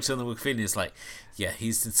so I looked on the Wikipedia, and it's like, yeah,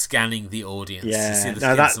 he's scanning the audience. Yeah,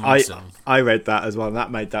 I read that as well, and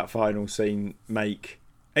that made that final scene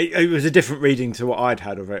it was a different reading to what I'd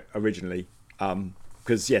had of it originally.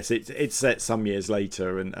 Because yes, it's set some years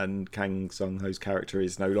later, and Kang Sung-ho's character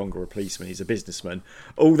is no longer a policeman; he's a businessman.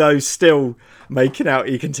 Although still making out,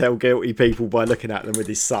 you can tell guilty people by looking at them with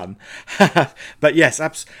his son. But yes,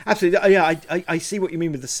 absolutely. Yeah, I see what you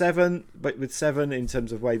mean with the Seven, but with Seven in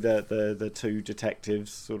terms of way the two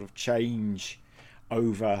detectives sort of change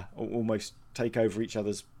over, or almost take over each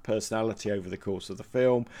other's personality over the course of the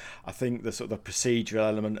film. I think the sort of the procedural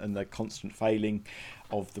element and the constant failing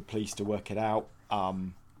of the police to work it out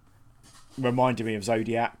reminded me of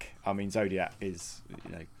Zodiac. I mean, Zodiac is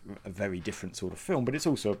a very different sort of film, but it's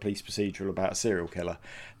also a police procedural about a serial killer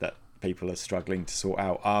that people are struggling to sort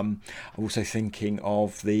out. I'm also thinking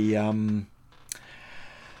of the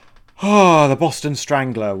Boston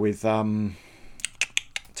Strangler with Tony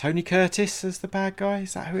Curtis as the bad guy.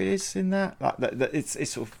 Is that who it is in that? It's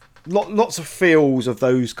sort of lots of feels of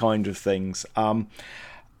those kind of things.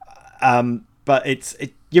 But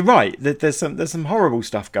you're right. There's some horrible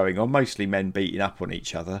stuff going on. Mostly men beating up on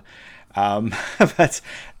each other, but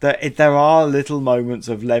there are little moments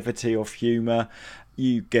of levity, of humour.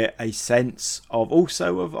 You get a sense of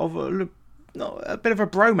a bit of a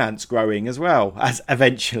bromance growing as well, as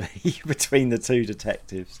eventually between the two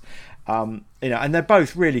detectives. And they're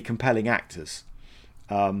both really compelling actors.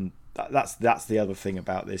 That's the other thing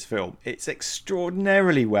about this film. It's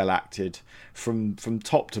extraordinarily well acted from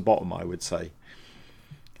top to bottom, I would say.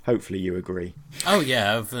 Hopefully you agree. Oh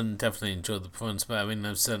yeah, I've definitely enjoyed the performance, but I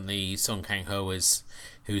mean, certainly Song Kang-ho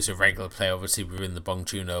who's a regular player, obviously within the Bong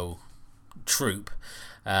Joon-ho troupe.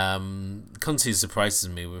 Constantly surprises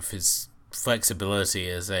me with his flexibility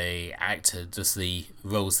as a actor, just the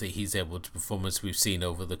roles that he's able to perform as we've seen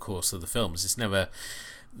over the course of the films. It's never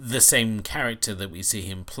the same character that we see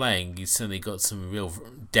him playing. He's certainly got some real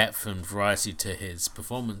depth and variety to his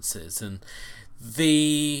performances, and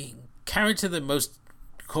the character that most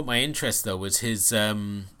caught my interest though was his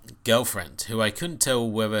girlfriend, who I couldn't tell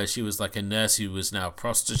whether she was like a nurse who was now a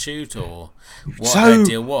prostitute or what her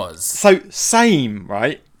deal was. So same,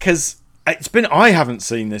 right? Because I haven't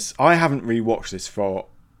seen this. I haven't rewatched this for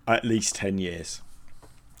at least 10 years,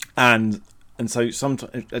 and so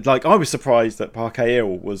sometimes, like, I was surprised that Park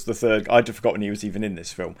Hae-il was the third. I'd have forgotten he was even in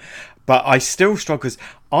this film, but I still struggle because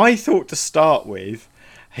I thought to start with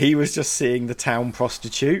he was just seeing the town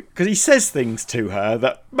prostitute, because he says things to her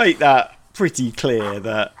that make that pretty clear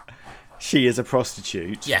that she is a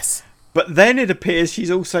prostitute. Yes. But then it appears she's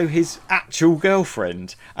also his actual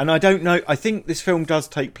girlfriend. And I don't know, I think this film does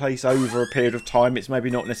take place over a period of time. It's maybe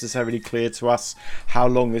not necessarily clear to us how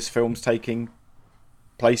long this film's taking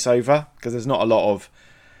place over, because there's not a lot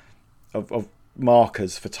of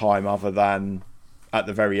markers for time other than at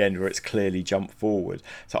the very end where it's clearly jumped forward.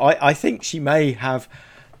 So I think she may have...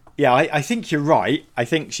 Yeah, I think you're right. I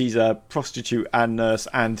think she's a prostitute and nurse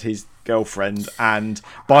and his girlfriend, and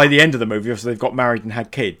by the end of the movie, obviously, they've got married and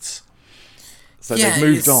had kids. So they've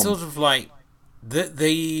moved on. It's sort of like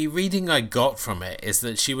the reading I got from it is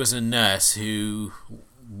that she was a nurse who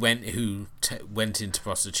went into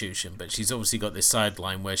prostitution, but she's obviously got this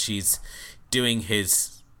sideline where she's doing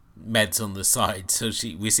his meds on the side. So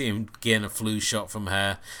we see him getting a flu shot from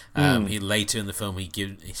her. He later in the film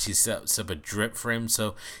she sets up a drip for him.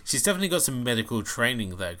 So she's definitely got some medical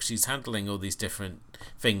training there. 'Cause she's handling all these different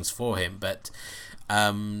things for him. But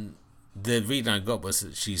the reading I got was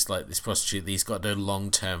that she's like this prostitute that he's got a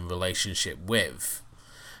long-term relationship with.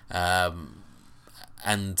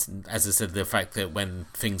 And as I said, the fact that when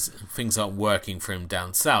things aren't working for him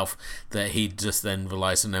down south, that he just then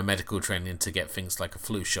relies on her medical training to get things like a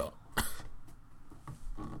flu shot.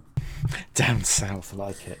 Down south,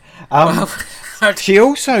 like it. She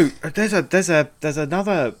also there's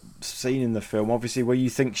another scene in the film, obviously, where you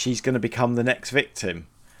think she's going to become the next victim,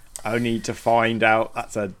 only to find out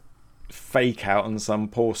that's a fake out and some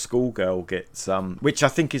poor schoolgirl gets which I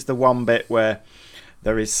think is the one bit where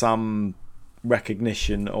there is some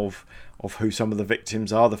recognition of who some of the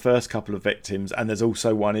victims are, the first couple of victims, and there's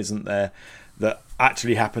also one, isn't there, that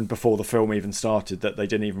actually happened before the film even started that they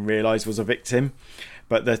didn't even realise was a victim.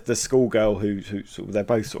 But the schoolgirl who sort of, they're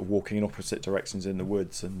both sort of walking in opposite directions in the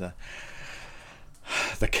woods, and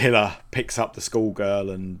the killer picks up the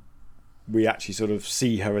schoolgirl, and we actually sort of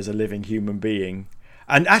see her as a living human being.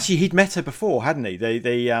 And actually, he'd met her before, hadn't he?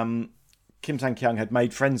 They Kim Sang-kyung had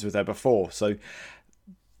made friends with her before, so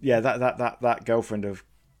yeah, that girlfriend of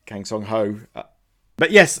Kang Song-ho. But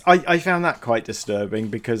yes, I found that quite disturbing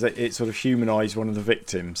because it sort of humanised one of the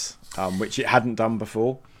victims, which it hadn't done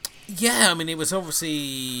before. Yeah, I mean, it was obviously,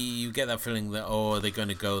 you get that feeling that, they're going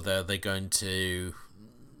to go there, they're going to,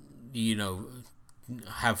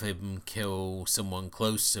 have him kill someone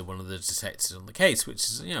close to one of the detectives on the case, which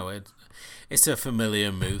is, it's a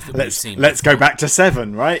familiar move that we've seen. Let's go back to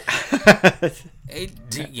Seven, right? I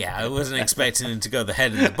wasn't expecting him to go the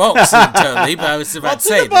head in the box totally, but I was about to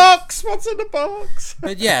say What's in the box?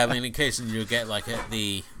 But yeah, I mean, occasionally you'll get like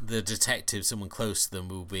the detective, someone close to them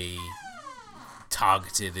will be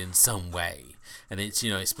targeted in some way, and it's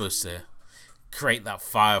it's supposed to create that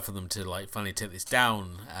fire for them to like finally take this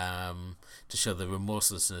down, to show the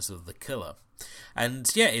remorselessness of the killer. And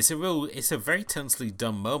yeah, it's a very tensely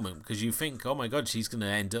done moment because you think, oh my god, she's going to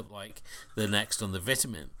end up like the next on the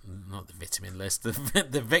victim list.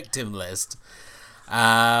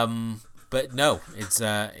 But no, it's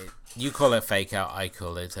you call it fake out, I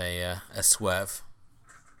call it a swerve.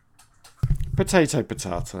 Potato.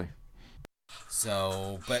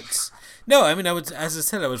 So, but no, I mean, I was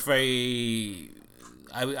very,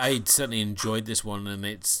 I certainly enjoyed this one, and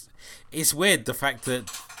it's weird the fact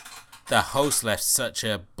that the host left such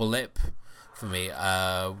a blip for me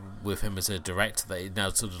with him as a director that it now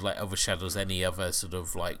sort of like overshadows any other sort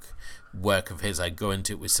of like work of his. I go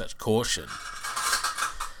into it with such caution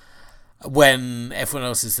when everyone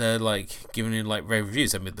else is there like giving it like rave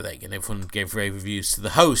reviews. I mean, and everyone gave rave reviews to the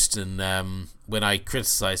host, and when I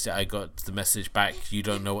criticised it, I got the message back, "You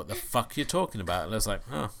don't know what the fuck you're talking about," and I was like,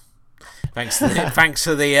 oh. Thanks for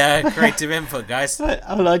the creative input, guys.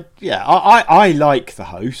 I like the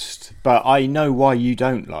host, but I know why you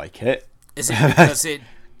don't like it. Is it because it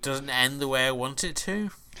doesn't end the way I want it to?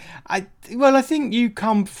 I think you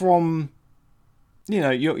come from,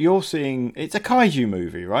 you're seeing, it's a kaiju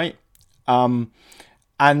movie, right?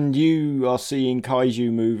 And you are seeing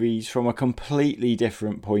kaiju movies from a completely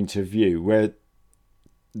different point of view, where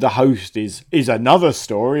the host is another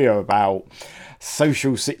story about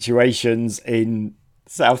social situations in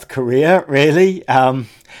South Korea, really, and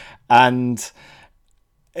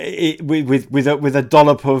with a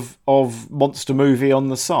dollop of monster movie on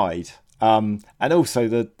the side, and also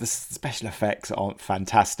the special effects aren't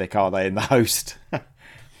fantastic, are they, in the host?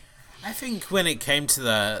 I think when it came to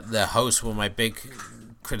the host, one of my big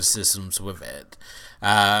criticisms with it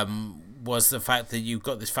was the fact that you've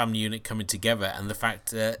got this family unit coming together, and the fact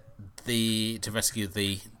that to rescue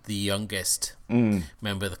the youngest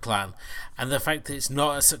member of the clan, and the fact that it's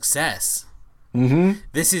not a success. Mm-hmm.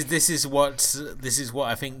 This is what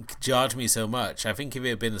I think jarred me so much. I think if it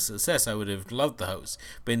had been a success, I would have loved the host,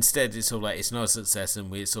 but instead it's all like it's not a success,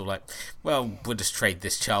 and it's all like, well, we'll just trade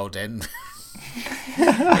this child in.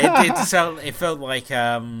 It felt like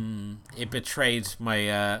it betrayed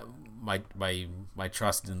my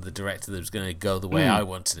trust in the director that was going to go the way I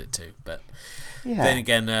wanted it to. But then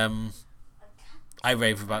again, I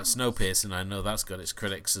rave about Snowpiercer, and I know that's got its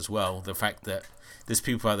critics as well. The fact that there's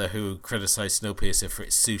people out there who criticise Snowpiercer for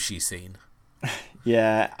its sushi scene.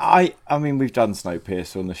 Yeah, I mean, we've done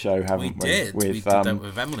Snowpiercer on the show, haven't we? We did that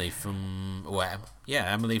with Emily from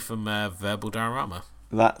Verbal Diorama.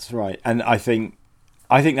 That's right, and I think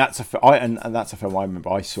that's a film I remember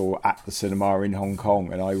I saw at the cinema in Hong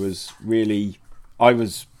Kong, and I was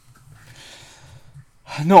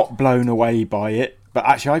not blown away by it, but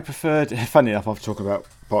actually I preferred. Funny enough, I've talked about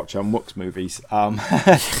Park Chan-wook's movies.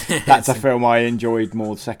 That's a film I enjoyed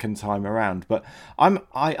more the second time around. But I'm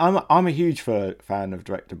a huge fan of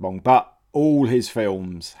director Bong, but all his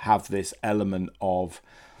films have this element of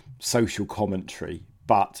social commentary,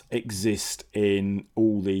 but exist in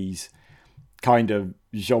all these kind of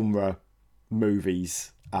genre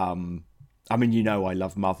movies. I mean, I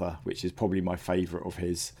love Mother, which is probably my favourite of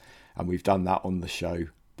his, and we've done that on the show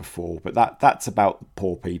before. But that's about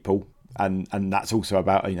poor people, and that's also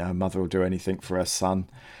about a mother will do anything for her son.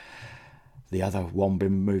 The other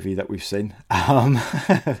Wonbin movie that we've seen,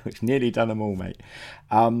 we've nearly done them all, mate.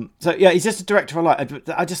 So yeah, he's just a director I like.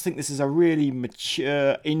 I just think this is a really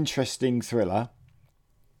mature, interesting thriller.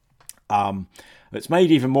 It's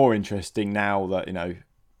made even more interesting now that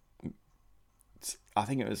I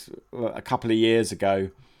think it was a couple of years ago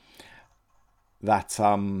that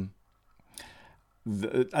well,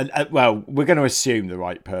 we're going to assume the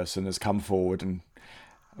right person has come forward and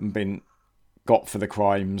been got for the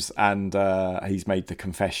crimes, and he's made the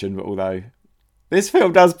confession. But although this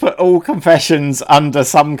film does put all confessions under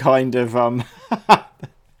some kind of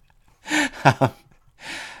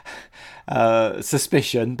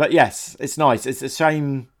suspicion, but yes, it's nice. It's a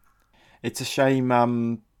shame.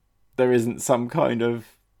 There isn't some kind of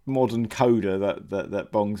modern coda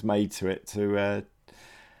that Bong's made to it to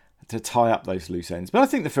tie up those loose ends. But I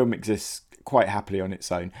think the film exists quite happily on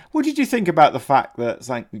its own. What did you think about the fact that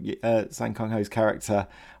Sang Kang-ho's character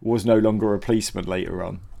was no longer a policeman later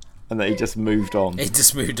on, and that he just moved on? It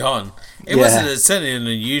just moved on. It wasn't certainly an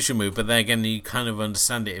unusual move, but then again, you kind of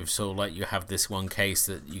understand it if sort of like you have this one case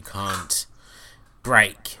that you can't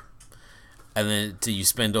break, and then you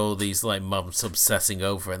spend all these like months obsessing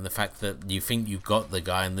over, and the fact that you think you've got the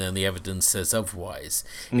guy and then the evidence says otherwise,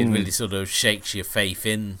 it really sort of shakes your faith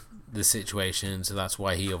in the situation. So that's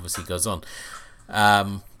why he obviously goes on.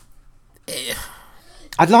 I'd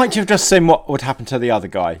like to have just seen what would happen to the other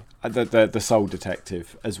guy, the sole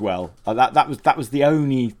detective as well. That was the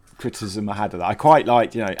only criticism I had of that. I quite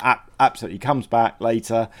liked, absolutely comes back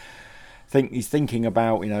later. He's thinking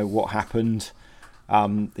about what happened.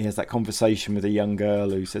 He has that conversation with a young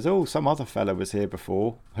girl who says, "Oh, some other fella was here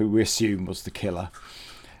before," who we assume was the killer,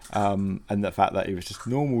 and the fact that he was just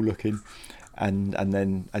normal looking. And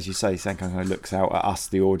then, as you say, Sang Kang-ho looks out at us,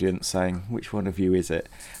 the audience, saying, "Which one of you is it?"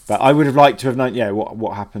 But I would have liked to have known,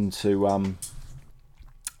 what happened to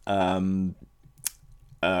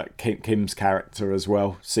Kim's character as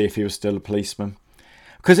well. See if he was still a policeman,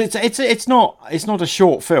 because it's not a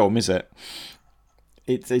short film, is it?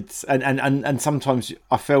 It's and sometimes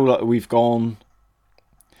I feel like we've gone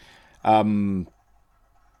to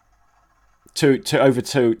over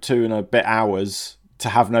two and a bit hours to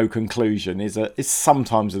have no conclusion is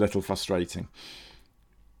sometimes a little frustrating.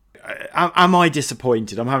 Am I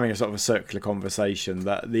disappointed? I'm having a sort of a circular conversation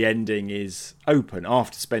that the ending is open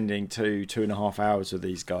after spending 2.5 hours with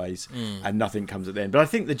these guys and nothing comes at the end. But I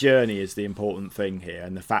think the journey is the important thing here,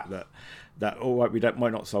 and the fact that all right, we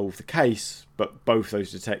might not solve the case, but both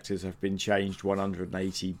those detectives have been changed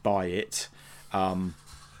 180 by it, and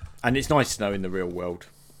it's nice to know in the real world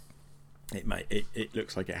it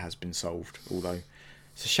looks like it has been solved, although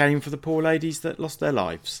it's a shame for the poor ladies that lost their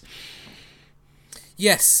lives.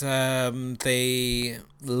 Yes, they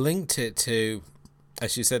linked it to,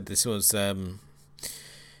 as you said, this was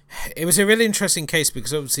it was a really interesting case,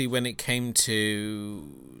 because obviously when it came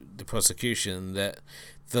to the prosecution, that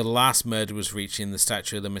the last murder was reaching the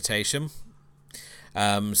statute of limitation,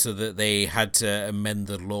 so that they had to amend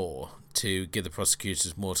the law to give the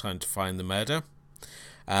prosecutors more time to find the murder.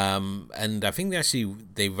 And I think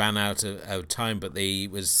they ran out of time, but it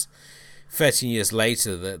was 13 years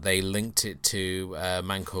later that they linked it to a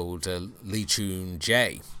man called Lee Chun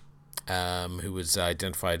Jae, who was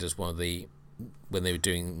identified as one of the, when they were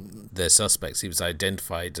doing their suspects, he was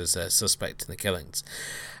identified as a suspect in the killings,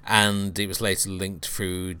 and it was later linked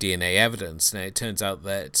through DNA evidence. Now it turns out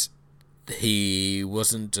that he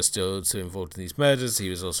wasn't just also involved in these murders, he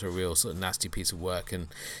was also a real sort of nasty piece of work, and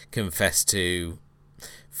confessed to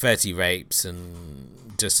 30 rapes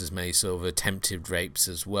and just as many sort of attempted rapes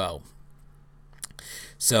as well.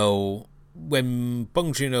 So when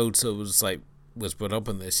Bong Joon-ho was brought up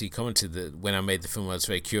on this, he commented that when I made the film I was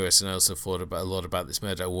very curious, and I also thought a lot about this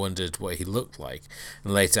murder. I wondered what he looked like,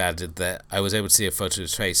 and later added that I was able to see a photo of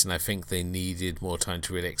his face, and I think they needed more time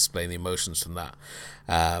to really explain the emotions from that.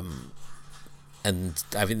 And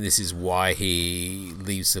I think this is why he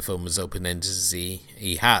leaves the film as open-ended as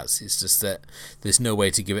he has. It's just that there's no way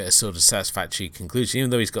to give it a sort of satisfactory conclusion. Even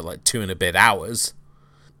though he's got like 2 and a bit hours,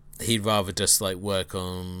 he'd rather just work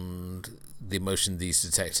on the emotion these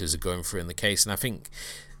detectives are going through in the case. And I think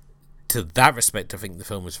to that respect, I think the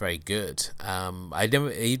film was very good. I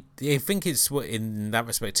think it's in that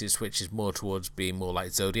respect it switches more towards being more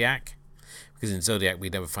like Zodiac, because in Zodiac we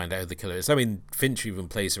never find out who the killer is. I mean, Fincher even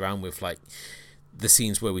plays around with like the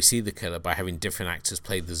scenes where we see the killer by having different actors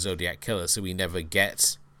play the Zodiac killer, so we never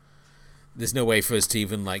get. There's no way for us to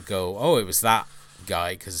even like go, oh, it was that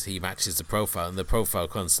guy, because he matches the profile, and the profile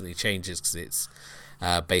constantly changes because it's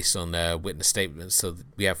based on witness statements. So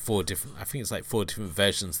we have four different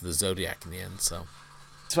versions of the Zodiac in the end. So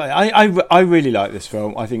I really like this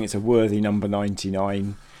film. I think it's a worthy number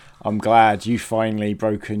 99. I'm glad you finally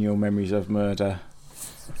broken your memories of murder,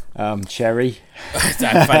 Cherry.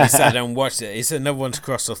 I finally sat down and watched it. It's another one to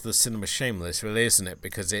cross off the cinema shame list, really, isn't it?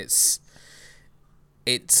 Because it's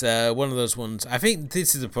one of those ones. I think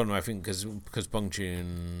this is the problem. I think because Bong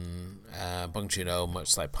Joon-ho,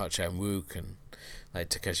 much like Park Chan-wook and like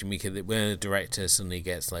Takashi Miike, when a director suddenly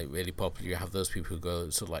gets like really popular, you have those people who go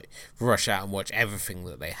sort of like rush out and watch everything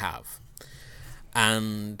that they have,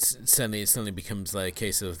 and suddenly becomes like a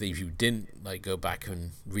case of if you didn't like go back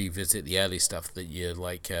and revisit the early stuff, that you're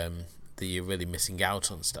like that you're really missing out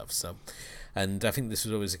on stuff. So, and I think this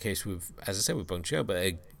was always the case with, as I said, with Bong Joon-ho, but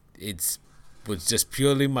it was just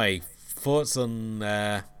purely my thoughts on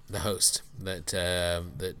the host that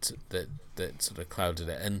sort of clouded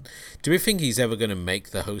it. And do we think he's ever going to make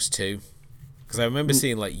The Host 2? Because I remember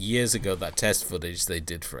seeing like years ago that test footage they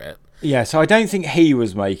did for it. Yeah, so I don't think he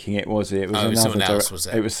was making it, was it? It was someone else, was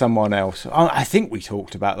it? It was someone else. I think we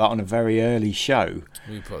talked about that on a very early show.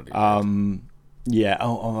 We probably did. Yeah,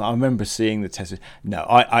 I remember seeing the test. No,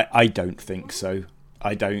 I don't think so.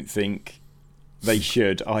 I don't think they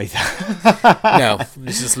should either. No,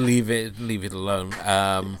 let's just leave it alone.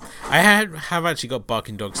 I have actually got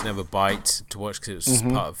Barking Dogs Never Bite to watch because it was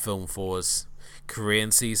part of Film 4's Korean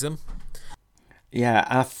season. Yeah,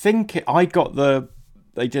 I think I got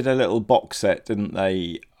they did a little box set, didn't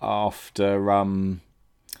they, after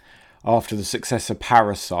the success of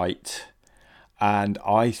Parasite. And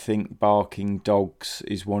I think Barking Dogs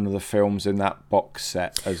is one of the films in that box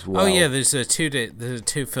set as well. Oh yeah, there's a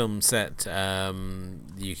two film set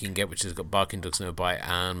you can get, which has got Barking Dogs No Bite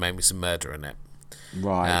and Maybe Some Murder in it.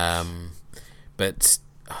 Right. But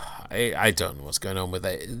I don't know what's going on with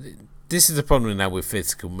it. This is the problem now with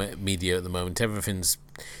physical media at the moment. Everything's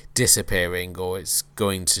disappearing or it's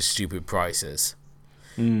going to stupid prices.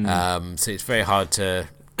 So it's very hard to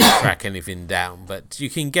track anything down, but you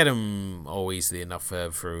can get them all easily enough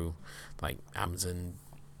through like Amazon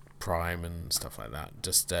Prime and stuff like that.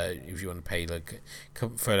 Just if you want to pay like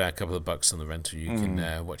throw down a couple of bucks on the rental, you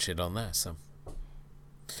can watch it on there. So,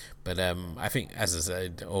 but I think, as I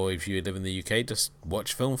said, or if you live in the UK, just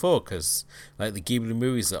watch Film 4 because like the Ghibli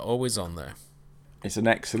movies are always on there. It's an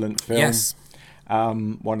excellent film. Yes,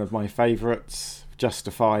 one of my favourites.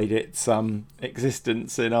 Justified its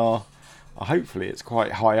existence in our. Hopefully, it's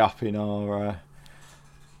quite high up in our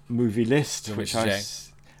movie list, which I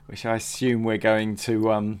assume we're going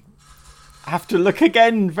to have to look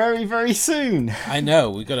again very, very soon. I know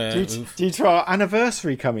we got to due to our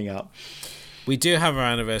anniversary coming up. We do have our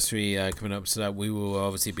anniversary coming up, so that we will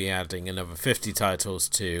obviously be adding another 50 titles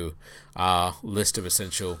to our list of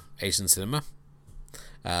essential Asian cinema.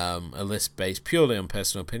 A list based purely on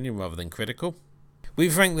personal opinion rather than critical.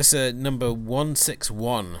 We've ranked this at number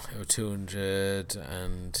 161 of 200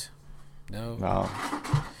 and... No.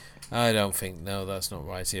 I don't think... No, that's not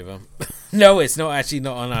right either. No, it's not actually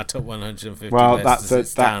not on our top 150 well,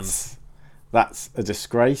 list that's a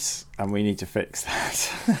disgrace, and we need to fix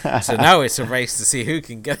that. So now it's a race to see who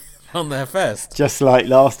can get on there first. Just like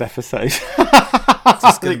last episode.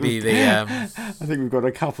 It's going to be the... I think we've got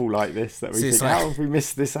a couple like this that we think, how have we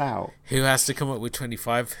missed this out? Who has to come up with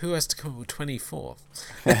 25? Who has to come up with 24?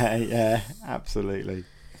 Yeah, absolutely.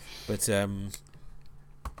 But,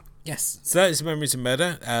 yes. So that is Memories of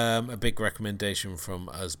Murder. A big recommendation from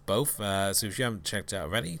us both. So if you haven't checked it out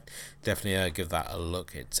already, definitely give that a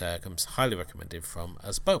look. It comes highly recommended from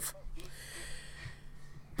us both.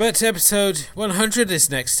 But episode 100 is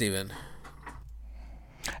next, Stephen.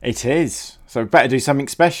 It is. So better do something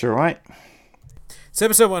special, right? So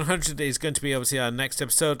episode 100 is going to be obviously our next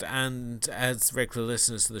episode, and as regular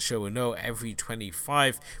listeners to the show will know, every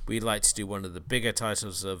 25 we like to do one of the bigger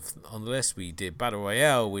titles on the list. We did Battle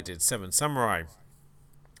Royale, we did Seven Samurai,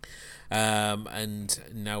 and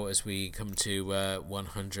now as we come to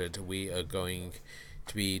 100, we are going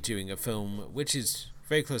to be doing a film which is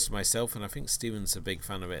very close to myself, and I think Stephen's a big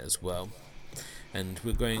fan of it as well. And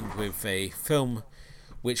we're going with a film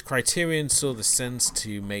which Criterion saw the sense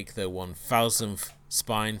to make their 1000th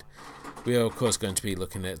spine. We are, of course, going to be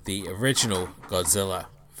looking at the original Godzilla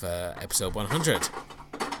for episode 100.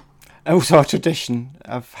 also a tradition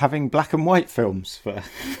of having black and white films for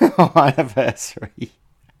our anniversary.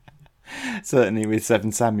 Certainly with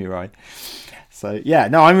Seven Samurai. So yeah,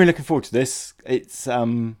 no, I'm really looking forward to this. It's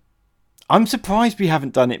I'm surprised we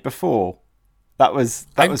haven't done it before. That was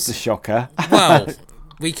the shocker. Well,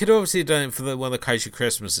 we could obviously have done it for one of the Kaiju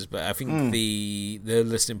Christmases, but I think the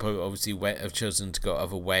listening public obviously have chosen to go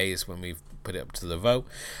other ways when we've put it up to the vote.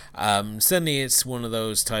 Certainly, it's one of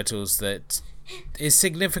those titles that is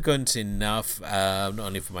significant enough, not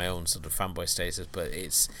only for my own sort of fanboy status, but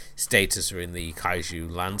its status in the Kaiju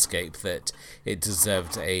landscape, that it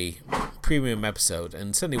deserved a premium episode.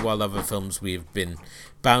 And certainly, while other films we've been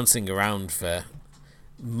bouncing around for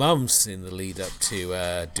months in the lead up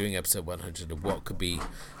to doing episode 100 of what could be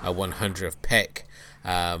a 100th pick,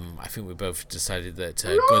 I think we both decided that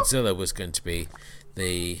Godzilla was going to be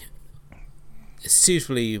the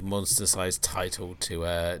suitably monster-sized title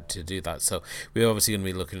to do that. So we're obviously going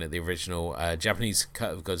to be looking at the original Japanese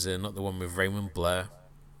cut of Godzilla, not the one with Raymond Blair.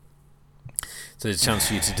 So there's a chance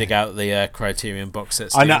for you to dig out the Criterion box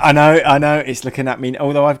set, Steve. I know. It's looking at me.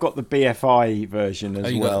 Although I've got the BFI version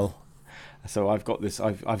as well. So I've got this.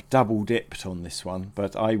 I've double dipped on this one,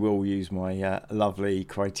 but I will use my lovely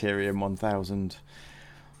Criterion 1000.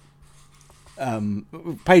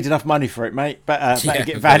 Paid enough money for it, mate. But better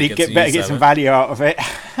get value. Get some value out of it.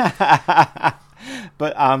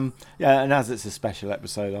 But yeah, and as it's a special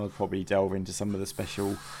episode, I'll probably delve into some of the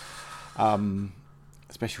special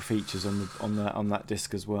features on that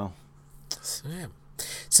disc as well. So, yeah.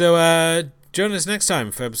 So join us next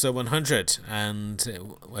time for episode 100, and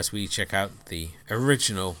as we check out the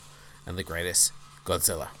original and the greatest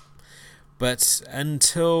Godzilla. But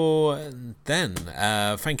until then,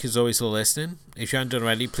 thank you as always for listening. If you haven't done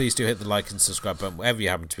already, please do hit the like and subscribe button wherever you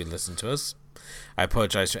happen to be listening to us. I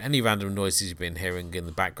apologise for any random noises you've been hearing in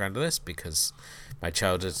the background of this, because my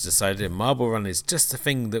child has decided Marble Run is just the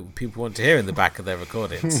thing that people want to hear in the back of their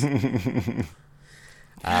recordings.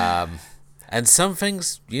 And some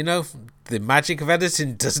things, the magic of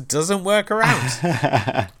editing doesn't work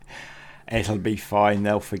around. It'll be fine.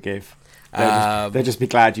 They'll forgive. They'll just be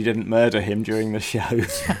glad you didn't murder him during the show.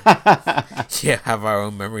 Yeah, have our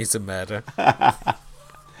own memories of murder.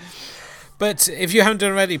 But if you haven't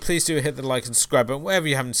done already, please do hit the like and subscribe button wherever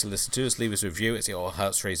you happen to listen to us. Leave us a review. It all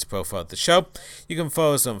helps raise the profile of the show. You can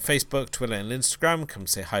follow us on Facebook, Twitter and Instagram. Come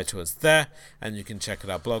say hi to us there. And you can check out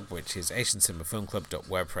our blog, which is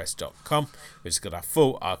asiancinemafilmclub.wordpress.com, which has got our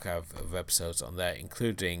full archive of episodes on there,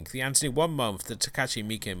 including the Anthony 1 month, the Takashi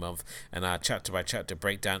Miike month, and our chapter-by-chapter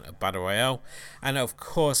breakdown of Battle Royale. And of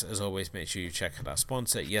course, as always, make sure you check out our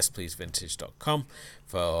sponsor, yespleasevintage.com,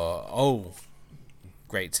 for all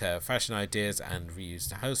great fashion ideas and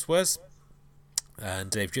reused housewares.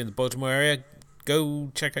 And if you're in the Baltimore area,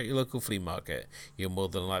 go check out your local flea market. You're more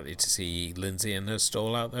than likely to see Lindsay and her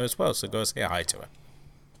stall out there as well, so go say hi to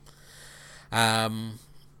her.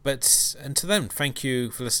 But until then, thank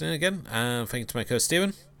you for listening again, and thank you to my co-host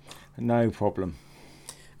Stephen. No problem.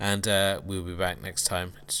 And we'll be back next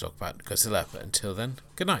time to talk about Godzilla. But until then,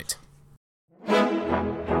 good night.